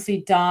brilliantly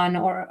done,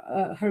 or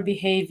her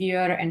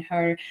behavior and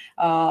her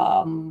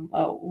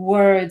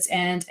words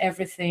and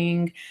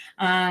everything.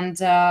 And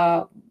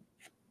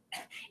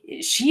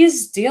she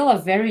is still a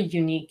very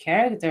unique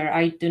character.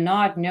 I do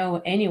not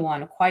know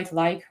anyone quite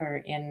like her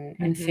in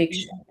Hmm.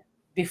 fiction,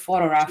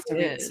 before or She after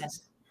Ibsen.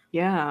 is.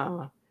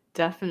 Yeah,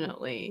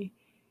 definitely.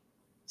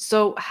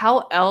 So,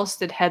 how else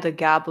did Hedda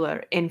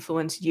Gabler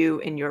influence you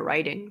in your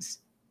writings?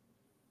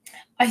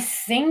 I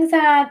think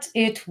that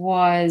it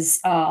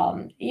was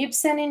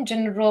Ibsen in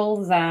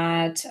general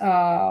that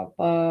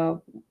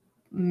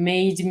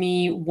made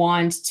me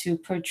want to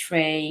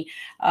portray,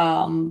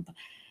 um,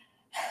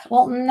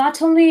 well,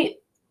 not only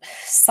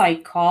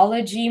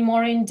psychology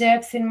more in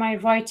depth in my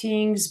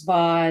writings,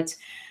 but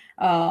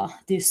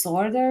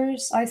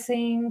disorders, I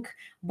think,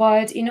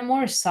 but in a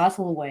more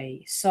subtle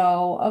way.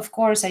 So, of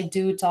course, I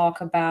do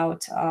talk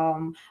about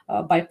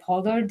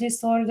bipolar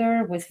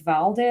disorder with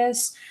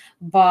Valdez,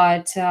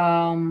 but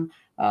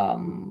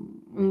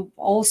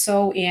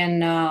also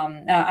in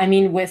I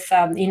mean with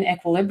in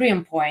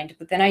Equilibrium Point,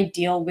 but then I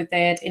deal with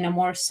it in a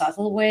more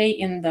subtle way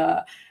in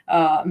the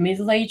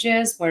Middle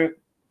Ages, where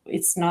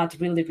it's not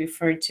really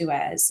referred to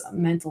as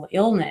mental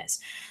illness.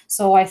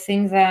 So I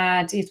think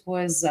that it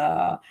was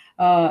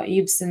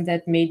Ibsen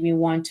that made me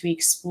want to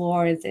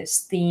explore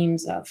these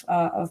themes of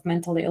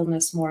mental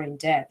illness more in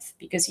depth,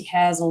 because he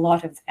has a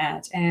lot of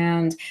that,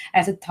 and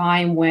at a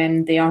time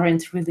when they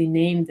aren't really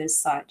named as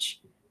such,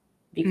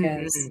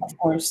 because of Mhm.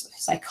 course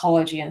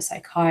psychology and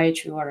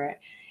psychiatry were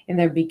in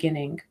their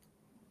beginning.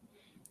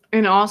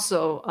 And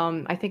also,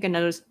 I think I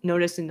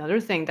noticed another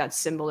thing that's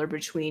similar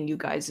between you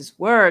guys'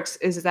 works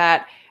is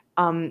that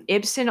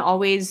Ibsen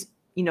always,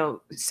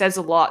 says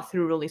a lot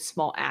through really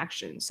small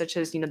actions, such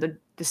as, the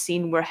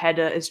scene where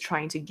Hedda is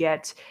trying to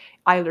get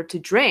Eiler to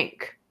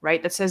drink,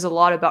 right? That says a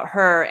lot about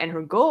her and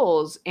her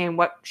goals and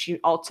what she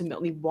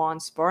ultimately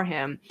wants for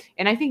him.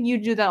 And I think you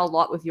do that a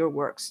lot with your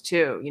works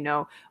too.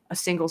 A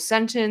single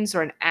sentence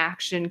or an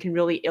action can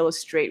really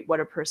illustrate what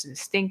a person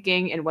is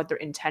thinking and what their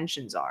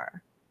intentions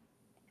are.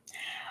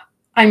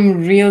 I'm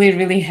really,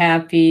 really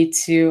happy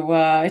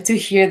to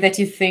hear that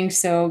you think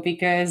so,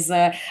 because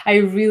I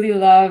really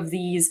love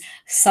these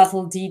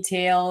subtle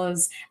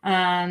details,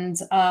 and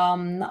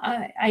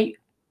I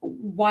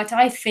what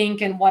I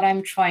think and what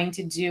I'm trying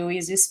to do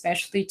is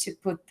especially to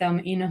put them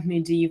in a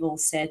medieval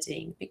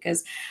setting,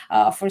 because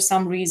for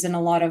some reason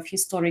a lot of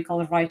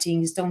historical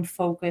writings don't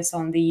focus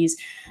on these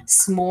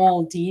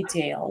small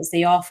details.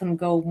 They often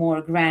go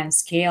more grand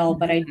scale,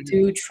 but I Mhm.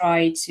 do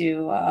try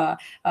to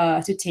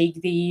take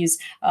these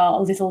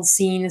little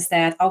scenes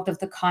that out of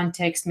the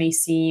context may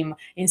seem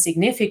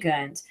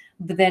insignificant,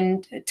 but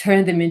then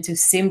turn them into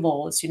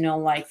symbols,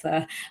 like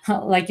the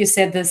like you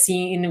said, the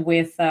scene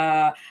with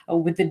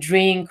the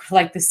drink,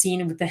 like the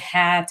scene with the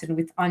hat and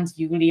with Aunt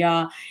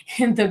Julia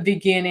in the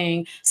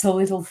beginning. So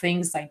little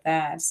things like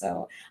that.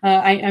 So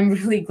I'm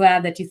really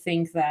glad that you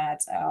think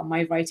that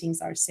my writings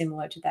are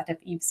similar to that of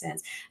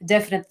Ibsen's.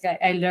 Definitely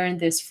I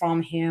learned this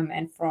from him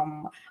and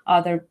from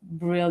other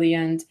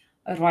brilliant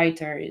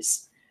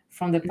writers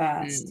from the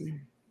past. Mhm.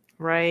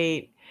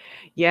 Right.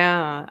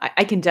 Yeah,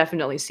 I can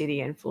definitely see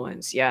the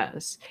influence,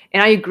 yes.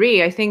 And I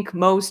agree, I think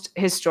most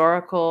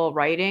historical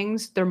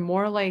writings, they're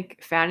more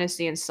like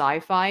fantasy and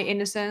sci-fi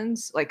in a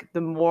sense, like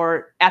the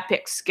more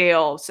epic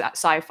scale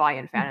sci-fi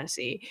and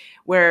fantasy,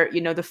 where,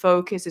 the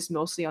focus is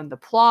mostly on the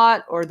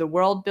plot or the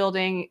world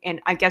building, and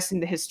I guess in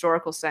the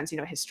historical sense,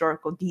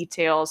 historical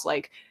details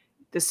like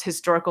this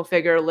historical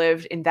figure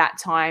lived in that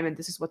time and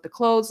this is what the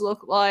clothes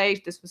look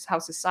like, this was how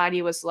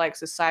society was like,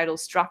 societal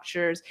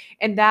structures,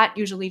 and that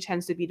usually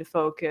tends to be the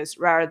focus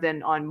rather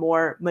than on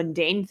more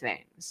mundane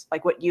things,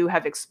 like what you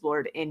have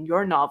explored in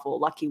your novel,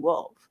 Lucky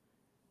Wolf.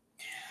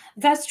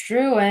 That's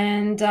true,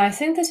 and I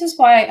think this is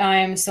why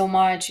I'm so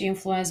much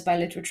influenced by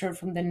literature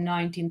from the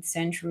 19th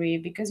century,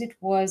 because it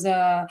was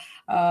a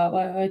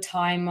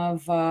time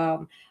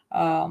of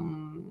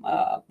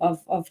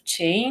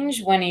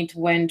change, when it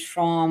went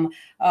from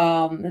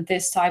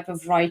this type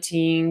of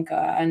writing,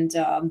 and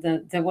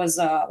there was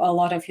a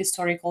lot of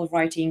historical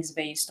writings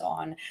based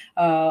on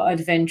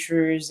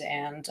adventures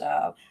and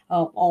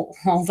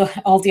all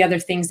the other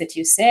things that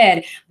you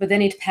said, but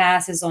then it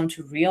passes on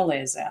to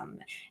realism,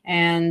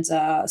 and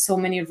so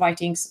many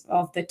writings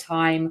of the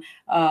time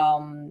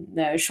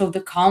show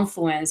the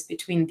confluence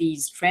between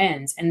these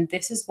trends, and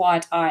this is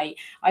what I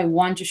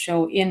want to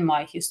show in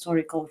my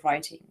historical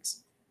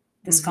writings,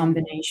 this Mhm.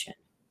 combination.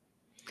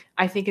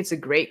 I think it's a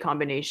great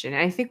combination,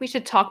 and I think we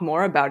should talk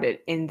more about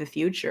it in the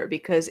future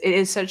because it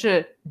is such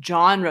a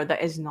genre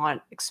that is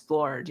not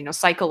explored,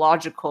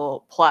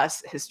 psychological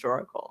plus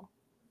historical.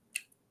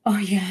 Oh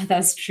yeah,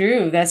 that's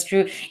true, that's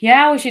true.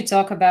 Yeah, we should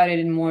talk about it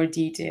in more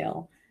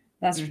detail.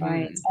 That's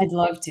right, Mhm. I'd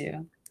love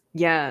to.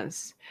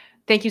 Yes.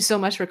 Thank you so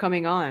much for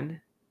coming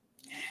on.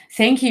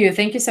 Thank you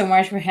so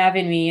much for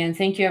having me, and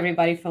thank you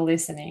everybody for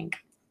listening.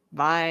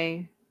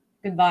 Bye.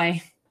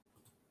 Goodbye.